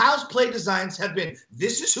reads. Kyle's play designs have been,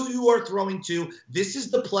 this is who you are throwing to, this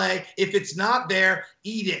is the play. If it's not there,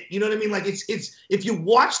 eat it. You know what I mean? Like it's if you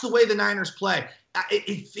watch the way the Niners play,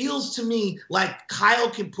 it feels to me like Kyle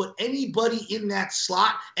can put anybody in that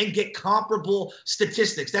slot and get comparable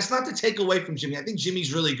statistics. That's not to take away from Jimmy. I think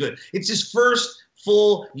Jimmy's really good. It's his first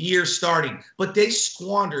full year starting, but they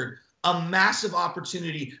squandered a massive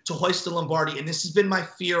opportunity to hoist the Lombardi, and this has been my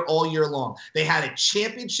fear all year long. They had a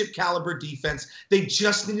championship caliber defense. They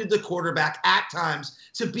just needed the quarterback at times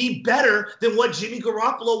to be better than what Jimmy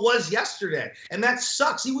Garoppolo was yesterday, and that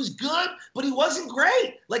sucks. He was good, but he wasn't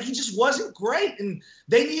great. Like, he just wasn't great, and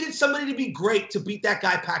they needed somebody to be great to beat that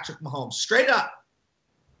guy Patrick Mahomes. Straight up.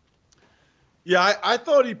 Yeah, I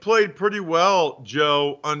thought he played pretty well,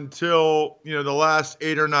 Joe, until, the last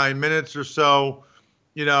 8 or 9 minutes or so.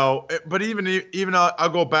 But even I'll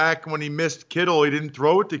go back when he missed Kittle. He didn't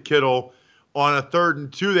throw it to Kittle on a 3rd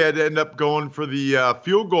and 2. They had to end up going for the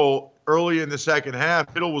field goal early in the second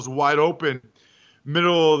half. Kittle was wide open,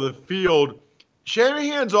 middle of the field.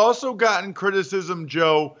 Shanahan's also gotten criticism,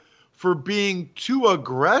 Joe, for being too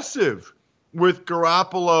aggressive with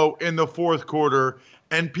Garoppolo in the fourth quarter,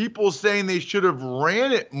 and people saying they should have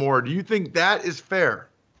ran it more. Do you think that is fair?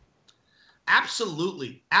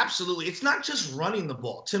 Absolutely. Absolutely. It's not just running the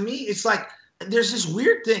ball. To me, it's like there's this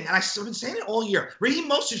weird thing, and I've been saying it all year. Raheem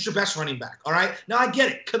Mostert's your best running back, all right? Now, I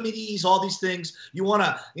get it. Committees, all these things. You want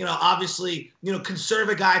to, obviously, conserve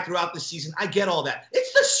a guy throughout the season. I get all that.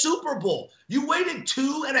 It's the Super Bowl. You waited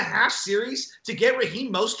 2.5 series to get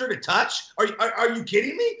Raheem Mostert a touch? Are you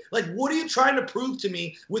kidding me? Like, what are you trying to prove to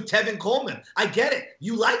me with Tevin Coleman? I get it.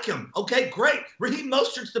 You like him. Okay, great. Raheem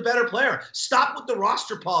Mostert's the better player. Stop with the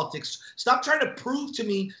roster politics. Stop trying to prove to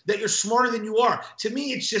me that you're smarter than you are. To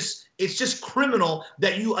me, it's just criminal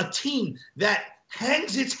that a team that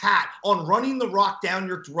hangs its hat on running the rock down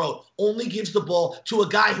your throat only gives the ball to a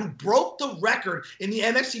guy who broke the record in the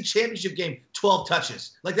NFC Championship game, 12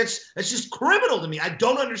 touches. Like, that's just criminal to me. I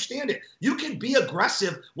don't understand it. You can be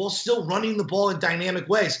aggressive while still running the ball in dynamic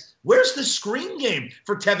ways. Where's the screen game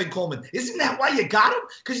for Tevin Coleman? Isn't that why you got him?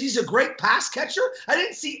 Because he's a great pass catcher? I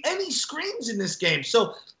didn't see any screens in this game.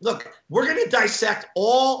 So, look, we're going to dissect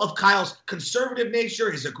all of Kyle's conservative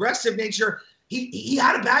nature, his aggressive nature. He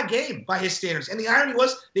had a bad game by his standards. And the irony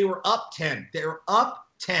was they were up 10. They were up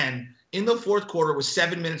 10 in the fourth quarter with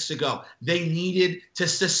 7 minutes to go. They needed to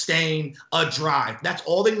sustain a drive. That's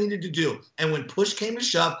all they needed to do. And when push came to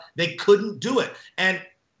shove, they couldn't do it. And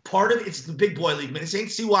part of it's the big boy league, man. This ain't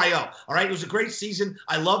CYO. All right. It was a great season.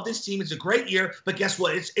 I love this team. It's a great year. But guess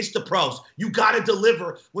what? It's the pros. You got to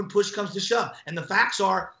deliver when push comes to shove. And the facts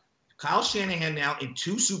are Kyle Shanahan now in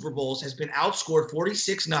 2 Super Bowls has been outscored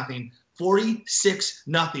 46-0.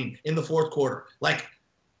 46-0 in the fourth quarter. Like,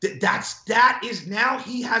 that is now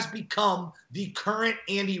he has become the current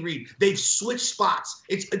Andy Reid. They've switched spots.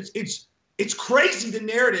 It's crazy, the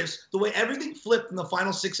narratives, the way everything flipped in the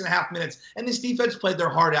final 6.5 minutes. And this defense played their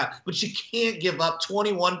heart out. But you can't give up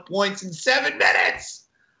 21 points in 7 minutes.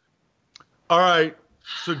 All right.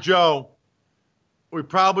 So, Joe, we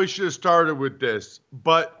probably should have started with this,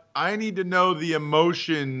 but I need to know the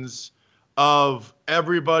emotions of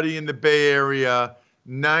everybody in the Bay Area,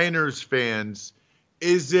 Niners fans.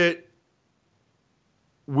 Is it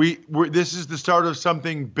this is the start of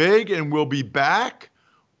something big and we'll be back,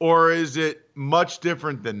 or is it much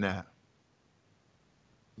different than that?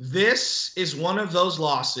 This is one of those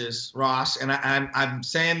losses, Ross, and I'm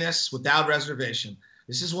saying this without reservation.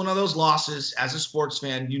 This is one of those losses as a sports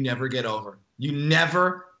fan you never get over. You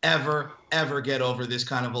never, ever, ever get over this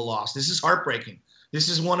kind of a loss. This is heartbreaking. This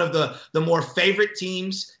is one of the more favorite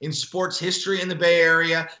teams in sports history in the Bay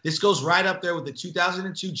Area. This goes right up there with the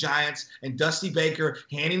 2002 Giants and Dusty Baker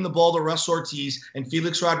handing the ball to Russ Ortiz and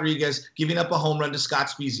Felix Rodriguez giving up a home run to Scott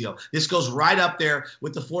Spezio. This goes right up there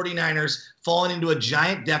with the 49ers falling into a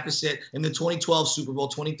giant deficit in the 2012 Super Bowl,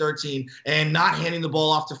 2013, and not handing the ball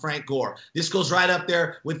off to Frank Gore. This goes right up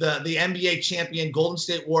there with the NBA champion Golden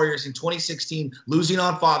State Warriors in 2016, losing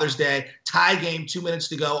on Father's Day, tie game, 2 minutes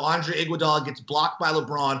to go. Andre Iguodala gets blocked by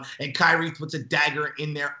LeBron, and Kyrie puts a dagger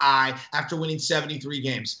in their eye after winning 73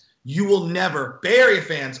 games. You will never, Bay Area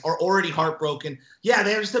fans are already heartbroken. Yeah,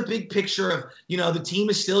 there's the big picture of, the team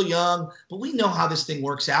is still young, but we know how this thing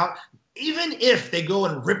works out. even if they go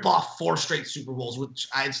and rip off 4 straight Super Bowls, which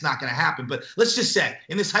it's not going to happen, but let's just say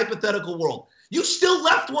in this hypothetical world, you still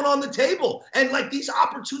left one on the table. And like these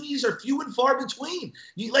opportunities are few and far between.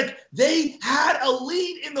 They had a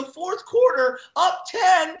lead in the fourth quarter, up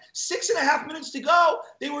 10, 6.5 minutes to go.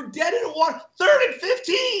 They were dead in the water, 3rd and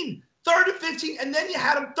 15, and then you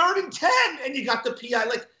had them 3rd and 10, and you got the PI.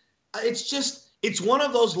 It's one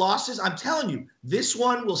of those losses. I'm telling you, this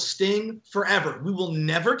one will sting forever. We will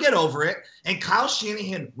never get over it. And Kyle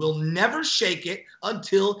Shanahan will never shake it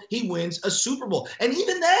until he wins a Super Bowl. And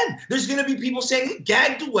even then, there's going to be people saying he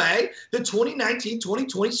gagged away the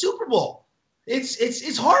 2019-2020 Super Bowl.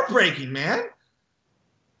 It's heartbreaking, man.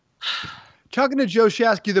 Talking to Joe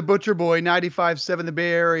Shasky, the Butcher Boy, 95.7 the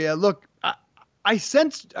Bay Area. Look, I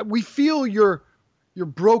sense we feel your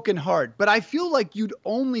broken heart, but I feel like you'd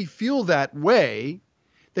only feel that way,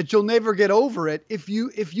 that you'll never get over it, if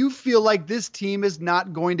you feel like this team is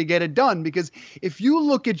not going to get it done. Because if you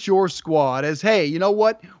look at your squad as, hey, you know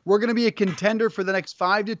what, we're going to be a contender for the next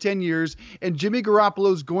 5 to 10 years, and Jimmy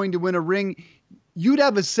Garoppolo's going to win a ring, you'd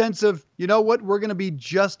have a sense of, you know what, we're going to be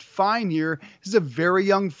just fine here. This is a very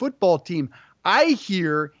young football team. I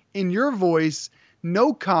hear in your voice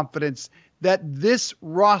no confidence that this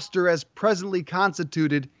roster as presently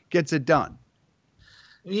constituted gets it done.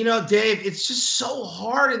 You know, Dave, it's just so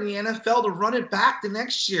hard in the NFL to run it back the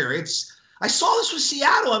next year. I saw this with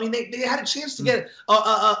Seattle. I mean, they had a chance to get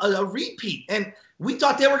a repeat, and we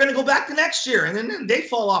thought they were going to go back the next year, and then they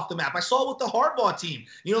fall off the map. I saw it with the Harbaugh team.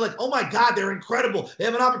 You know, like, oh, my God, they're incredible. They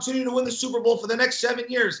have an opportunity to win the Super Bowl for the next 7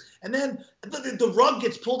 years. And then the rug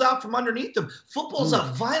gets pulled out from underneath them. Football's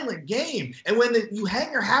a violent game. And when you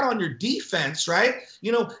hang your hat on your defense, right,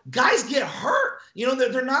 you know, guys get hurt. You know,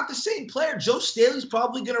 they're not the same player. Joe Staley's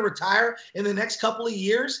probably going to retire in the next couple of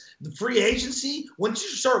years. The free agency, once you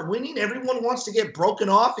start winning, everyone wants to get broken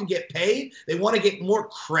off and get paid. They want to get more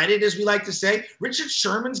credit, as we like to say. Richard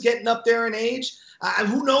Sherman's getting up there in age.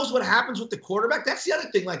 Who knows what happens with the quarterback? That's the other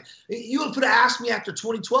thing. Like, you would asked me after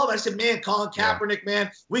 2012, I said, man, Colin Kaepernick,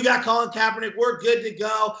 man, we got Colin Kaepernick. We're good to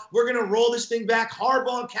go. We're going to roll this thing back.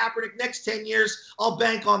 Harbaugh and Kaepernick next 10 years. I'll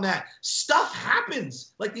bank on that. Stuff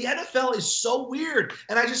happens. Like, the NFL is so weird.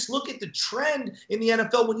 And I just look at the trend in the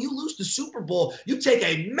NFL. When you lose the Super Bowl, you take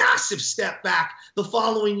a massive step back the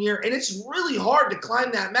following year. And it's really hard to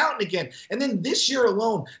climb that mountain again. And then this year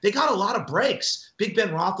alone, they got a lot of breaks. Big Ben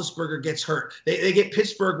Roethlisberger gets hurt. They get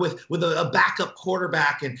Pittsburgh with a backup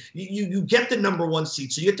quarterback, and you get the number 1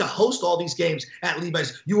 seed. So you get to host all these games at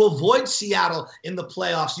Levi's. You avoid Seattle in the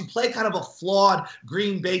playoffs. You play kind of a flawed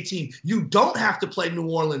Green Bay team. You don't have to play New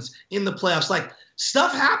Orleans in the playoffs. Like,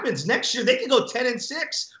 stuff happens. Next year, they can go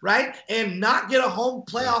 10-6, right, and not get a home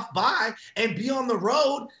playoff bye and be on the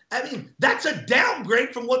road. I mean, that's a downgrade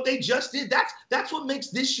from what they just did. That's what makes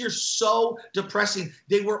this year so depressing.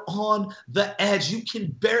 They were on the edge. You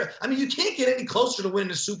can't get any closer to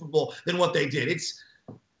winning a Super Bowl than what they did.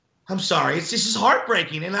 I'm sorry. It's just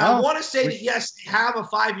heartbreaking. And I want to say that, yes, they have a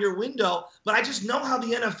 5-year window, but I just know how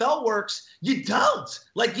the NFL works. You don't.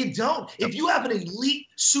 Like, you don't. If you have an elite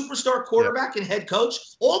superstar quarterback and head coach,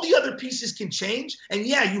 all the other pieces can change. And,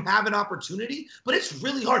 yeah, you have an opportunity, but it's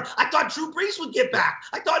really hard. I thought Drew Brees would get back.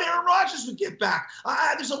 I thought Aaron Rodgers would get back.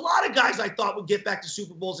 There's a lot of guys I thought would get back to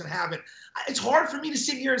Super Bowls and haven't. It's hard for me to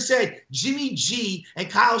sit here and say Jimmy G and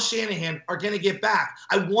Kyle Shanahan are going to get back.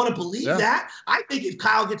 I want to believe that. I think if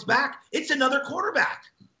Kyle gets back, it's another quarterback.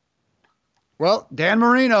 Well, Dan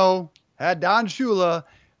Marino had Don Shula,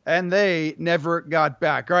 and they never got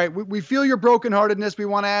back. All right, we feel your brokenheartedness. We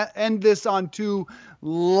want to end this on 2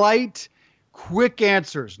 light, quick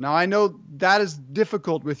answers. Now, I know that is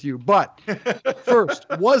difficult with you, but first,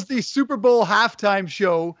 was the Super Bowl halftime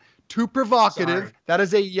show too provocative? Sorry. That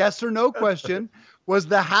is a yes or no question. Was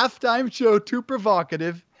the halftime show too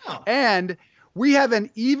provocative? Oh. And we have an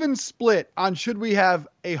even split on should we have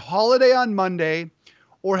a holiday on Monday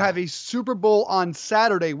or have a Super Bowl on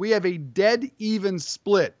Saturday. We have a dead even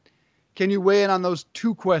split. Can you weigh in on those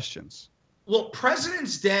 2 questions? Well,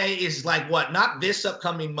 President's Day is like what? Not this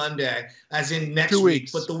upcoming Monday, as in next week,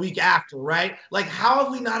 but the week after, right? Like, how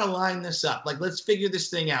have we not aligned this up? Like, let's figure this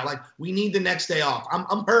thing out. Like, we need the next day off.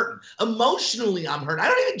 I'm hurting. Emotionally, I'm hurting. I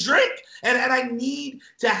don't even drink. And I need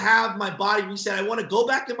to have my body reset. I want to go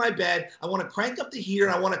back to my bed. I want to crank up the heater.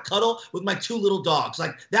 I want to cuddle with my 2 little dogs.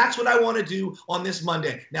 Like, that's what I want to do on this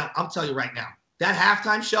Monday. Now, I'll tell you right now. That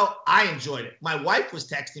halftime show, I enjoyed it. My wife was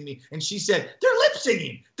texting me, and she said, they're lip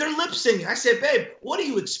singing. They're lip singing. I said, babe, what do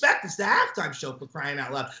you expect? It's the halftime show, for crying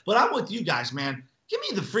out loud. But I'm with you guys, man. Give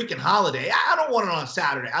me the freaking holiday. I don't want it on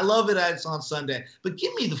Saturday. I love it as it's on Sunday. But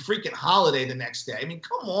give me the freaking holiday the next day. I mean,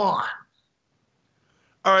 come on.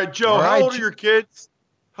 All right, Joe, how old are your kids?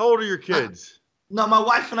 How old are your kids? No, my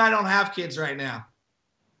wife and I don't have kids right now.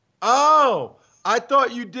 Oh, I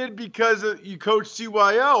thought you did because you coach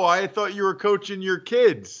CYO. I thought you were coaching your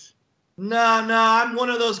kids. No, I'm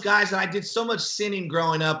one of those guys, and I did so much sinning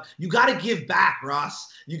growing up. You got to give back,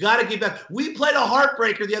 Ross. You got to give back. We played a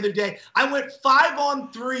heartbreaker the other day. I went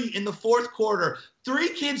 5-on-3 in the fourth quarter. 3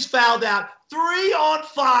 kids fouled out.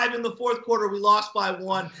 3-on-5 in the fourth quarter. We lost by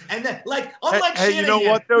 1. And then, unlike Shanahan, you know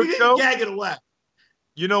what, though, we didn't Joe? gag it away.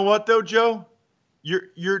 You know what, though, Joe?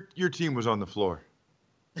 Your team was on the floor.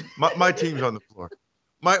 My team's on the floor.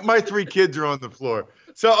 My 3 kids are on the floor.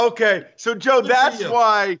 So, okay. So, Joe, that's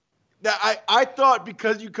why I thought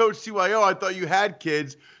because you coached CYO, I thought you had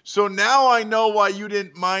kids. So now I know why you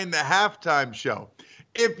didn't mind the halftime show.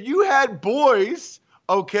 If you had boys,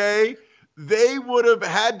 okay, they would have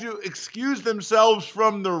had to excuse themselves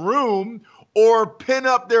from the room or pin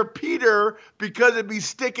up their Peter because it'd be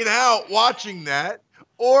sticking out watching that.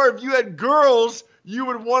 Or if you had girls, you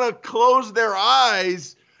would want to close their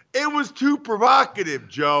eyes. It was too provocative,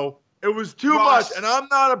 Joe. It was too much, and I'm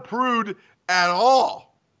not a prude at all.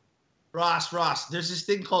 Ross, there's this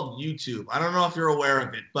thing called YouTube. I don't know if you're aware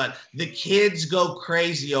of it, but the kids go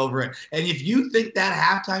crazy over it. And if you think that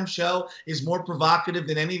halftime show is more provocative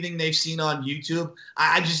than anything they've seen on YouTube,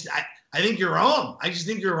 I think you're wrong. I just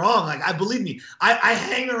think you're wrong. Believe me, I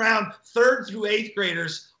hang around 3rd through 8th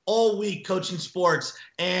graders all week coaching sports,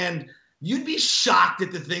 and you'd be shocked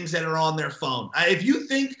at the things that are on their phone. If you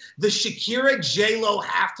think the Shakira J-Lo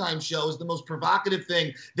halftime show is the most provocative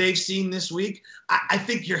thing they've seen this week, I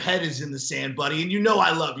think your head is in the sand, buddy. And you know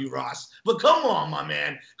I love you, Ross. But come on, my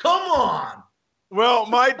man. Come on. Well,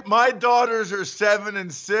 my daughters are 7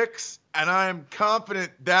 and 6, and I am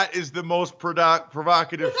confident that is the most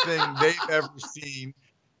provocative thing they've ever seen.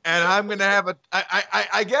 And I'm going to have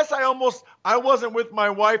I guess I wasn't with my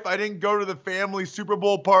wife. I didn't go to the family Super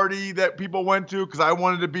Bowl party that people went to because I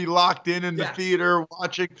wanted to be locked in the theater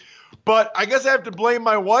watching. But I guess I have to blame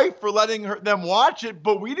my wife for letting them watch it.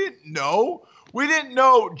 But we didn't know. We didn't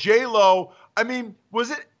know J-Lo. I mean, was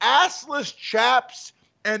it assless chaps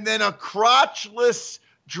and then a crotchless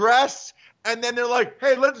dress? And then they're like,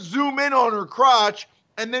 hey, let's zoom in on her crotch.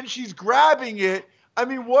 And then she's grabbing it. I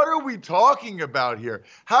mean, what are we talking about here?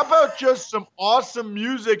 How about just some awesome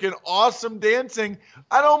music and awesome dancing?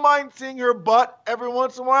 I don't mind seeing her butt every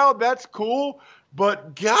once in a while. That's cool.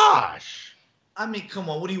 But gosh. I mean, come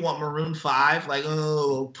on. What do you want, Maroon 5?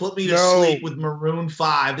 Put me to sleep with Maroon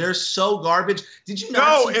 5. They're so garbage. Did you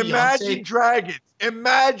not see Imagine Beyonce? Dragons.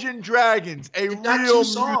 Imagine Dragons. A real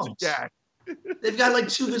music act. They've got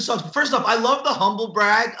 2 good songs. First off, I love the humble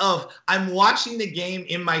brag of I'm watching the game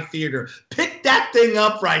in my theater. Pick that thing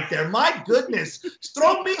up right there. My goodness.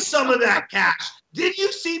 Throw me some of that cash. Did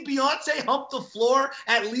you see Beyonce hump the floor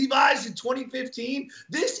at Levi's in 2015?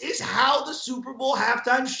 This is how the Super Bowl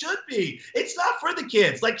halftime should be. It's not for the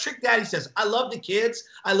kids. Like Trick Daddy says, I love the kids,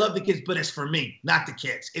 but it's for me, not the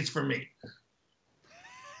kids. It's for me.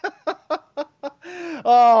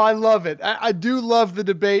 Oh, I love it. I do love the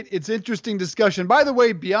debate. It's interesting discussion. By the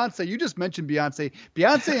way, Beyonce, you just mentioned Beyonce.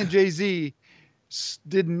 Beyonce and Jay-Z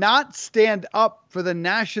did not stand up for the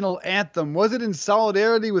national anthem. Was it in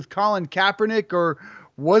solidarity with Colin Kaepernick, or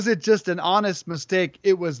was it just an honest mistake?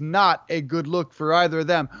 It was not a good look for either of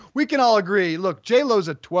them. We can all agree. Look, J-Lo's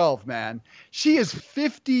a 12, man. She is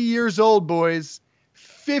 50 years old, boys.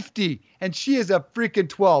 50. And she is a freaking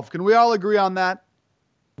 12. Can we all agree on that?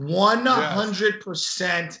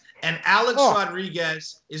 100%. And Alex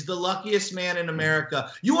Rodriguez is the luckiest man in America.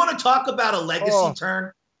 You want to talk about a legacy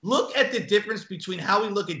turn? Look at the difference between how we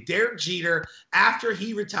look at Derek Jeter after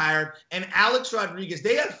he retired and Alex Rodriguez.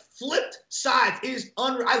 They have flipped sides. It is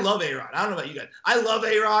I love A-Rod. I don't know about you guys. I love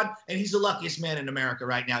A-Rod, and he's the luckiest man in America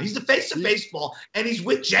right now. He's the face of baseball, and he's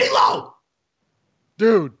with J-Lo.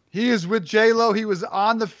 Dude, he is with J-Lo. He was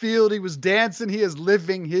on the field. He was dancing. He is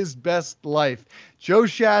living his best life. Joe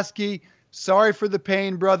Shasky, sorry for the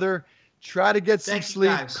pain, brother. Try to get some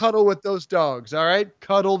sleep. Cuddle with those dogs, all right?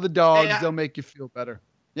 Cuddle the dogs. Hey, they'll make you feel better.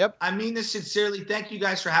 Yep. I mean this sincerely. Thank you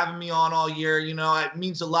guys for having me on all year. You know, it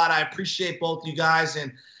means a lot. I appreciate both you guys,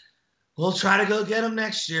 and we'll try to go get them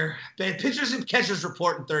next year. Pitchers and catchers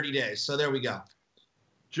report in 30 days. So there we go.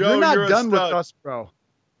 Joe, you're not done with us, bro.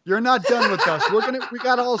 You're not done with us. We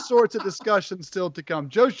got all sorts of discussions still to come.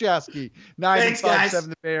 Joe Shasky, 95.7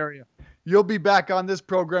 the Bay Area. You'll be back on this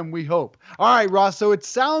program, we hope. All right, Ross, so it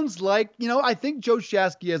sounds like, I think Joe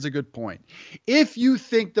Shasky has a good point. If you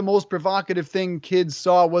think the most provocative thing kids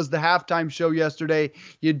saw was the halftime show yesterday,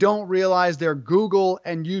 you don't realize their Google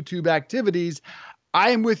and YouTube activities.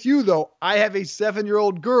 I am with you, though. I have a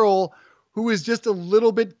 7-year-old girl who is just a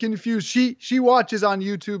little bit confused. She watches on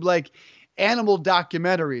YouTube like animal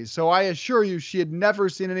documentaries, so I assure you she had never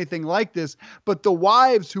seen anything like this. But the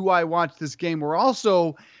wives who I watched this game were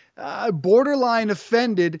also borderline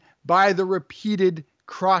offended by the repeated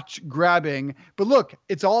crotch grabbing. But look,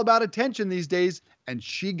 it's all about attention these days, and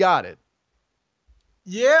she got it.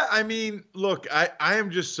 Yeah, I mean, look, I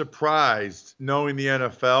am just surprised knowing the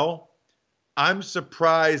NFL. I'm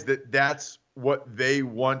surprised that that's what they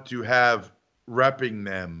want to have repping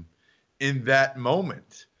them in that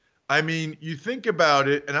moment. I mean, you think about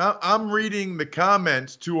it, and I'm reading the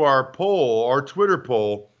comments to our poll, our Twitter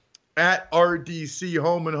poll, at RDC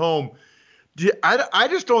Home and Home. I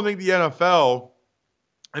just don't think the NFL,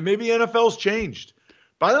 and maybe NFL's changed,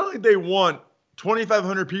 but I don't think they want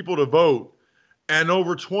 2,500 people to vote and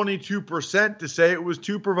over 22% to say it was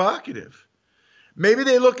too provocative. Maybe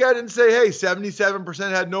they look at it and say, hey,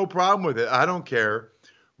 77% had no problem with it. I don't care.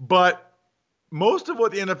 But most of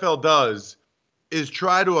what the NFL does is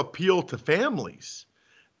try to appeal to families.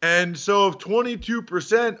 And so if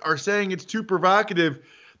 22% are saying it's too provocative,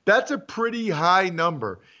 that's a pretty high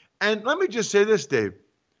number. And let me just say this, Dave.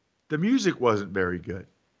 The music wasn't very good.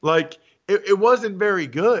 Like, it wasn't very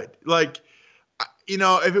good. Like, you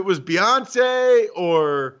know, if it was Beyonce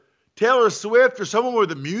or Taylor Swift or someone where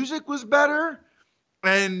the music was better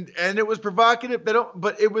and it was provocative,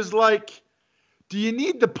 but it was like, do you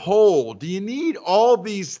need the poll? Do you need all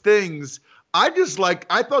these things? I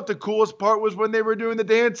thought the coolest part was when they were doing the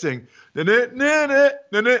dancing. You know,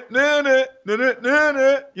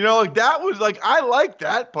 like that was like, I like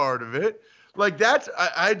that part of it. Like that's,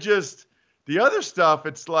 the other stuff,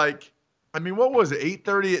 it's like, I mean, what was it,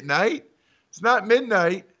 8:30 at night? It's not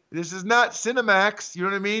midnight. This is not Cinemax. You know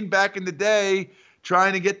what I mean? Back in the day,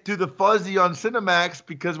 trying to get to the fuzzy on Cinemax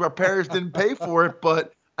because our parents didn't pay for it.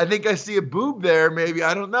 But I think I see a boob there, maybe.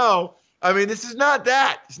 I don't know. I mean, this is not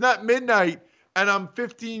that. It's not midnight, and I'm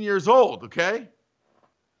 15 years old, okay?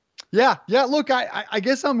 Yeah. Look, I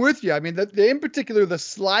guess I'm with you. I mean, in particular, the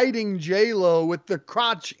sliding J-Lo with the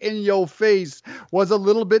crotch in your face was a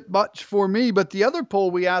little bit much for me. But the other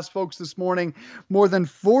poll we asked folks this morning, more than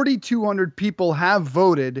 4,200 people have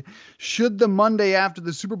voted. Should the Monday after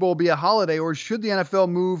the Super Bowl be a holiday, or should the NFL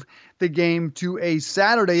move the game to a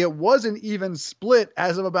Saturday? It wasn't even split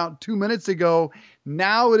as of about 2 minutes ago.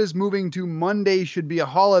 Now it is moving to Monday should be a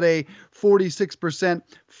holiday. 46%,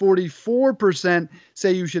 44%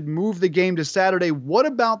 say you should move the game to Saturday. What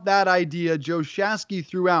about that idea Joe Shasky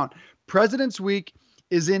threw out? President's Week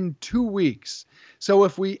is in 2 weeks. So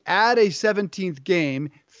if we add a 17th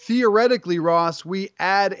game, theoretically, Ross, we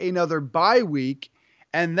add another bye week,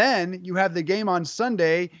 and then you have the game on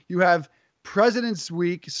Sunday. You have President's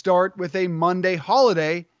Week start with a Monday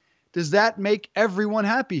holiday. Does that make everyone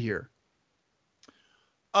happy here?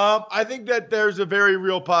 I think that there's a very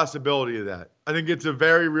real possibility of that. I think it's a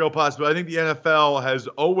very real possibility. I think the NFL has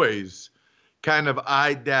always kind of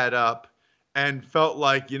eyed that up and felt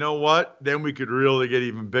like, you know what, then we could really get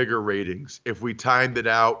even bigger ratings if we timed it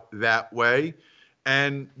out that way.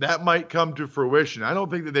 And that might come to fruition. I don't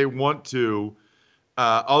think that they want to,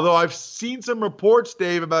 although I've seen some reports,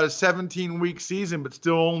 Dave, about a 17-week season, but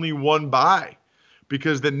still only one bye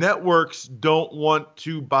because the networks don't want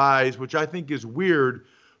 2 byes, which I think is weird.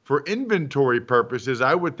 For inventory purposes,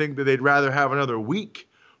 I would think that they'd rather have another week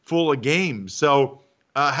full of games. So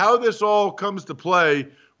how this all comes to play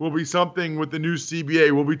will be something with the new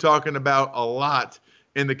CBA we'll be talking about a lot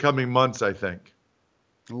in the coming months, I think.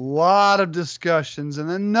 A lot of discussions. And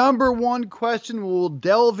the number one question we'll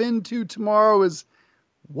delve into tomorrow is,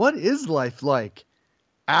 what is life like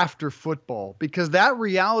after football? Because that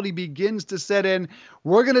reality begins to set in.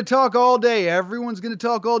 We're going to talk all day. Everyone's going to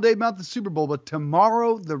talk all day about the Super Bowl. But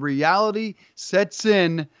tomorrow, the reality sets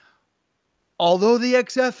in. Although the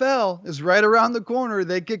XFL is right around the corner,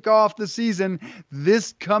 they kick off the season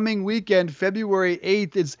this coming weekend, February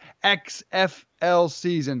 8th. It's XFL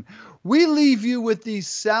season. We leave you with the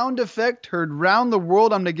sound effect heard round the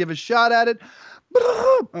world. I'm going to give a shot at it.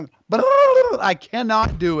 I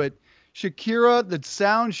cannot do it. Shakira, the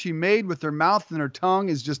sound she made with her mouth and her tongue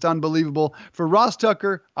is just unbelievable. For Ross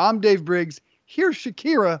Tucker, I'm Dave Briggs. Here's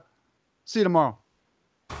Shakira. See you tomorrow.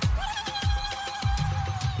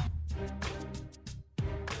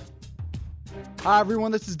 Hi,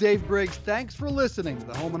 everyone. This is Dave Briggs. Thanks for listening to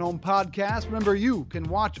the Home and Home podcast. Remember, you can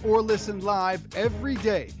watch or listen live every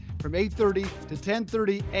day from 8:30 to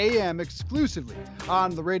 10:30 a.m. exclusively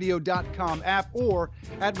on the radio.com app or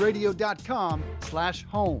at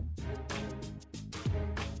radio.com/home.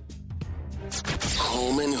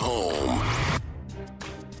 Home and Home.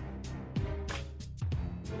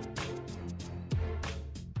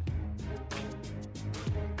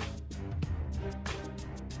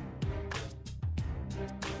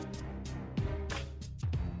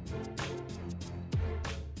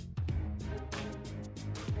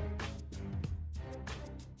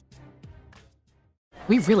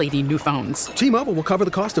 we really need new phones. T-Mobile will cover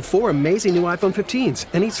the cost of 4 amazing new iPhone 15s,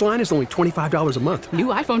 and each line is only $25 a month. New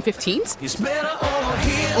iPhone 15s? It's better over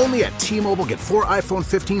here. Only at T-Mobile, get 4 iPhone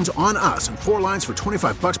 15s on us and 4 lines for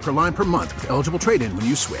 $25 per line per month with eligible trade-in when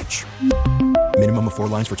you switch. Minimum of 4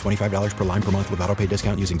 lines for $25 per line per month with autopay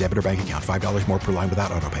discount using debit or bank account. $5 more per line without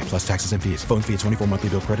autopay, plus taxes and fees. Phone fee at 24 monthly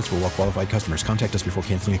bill credits for well-qualified customers. Contact us before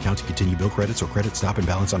canceling account to continue bill credits or credit stop and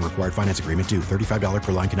balance on required finance agreement due. $35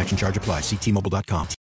 per line connection charge applies. See T-Mobile.com.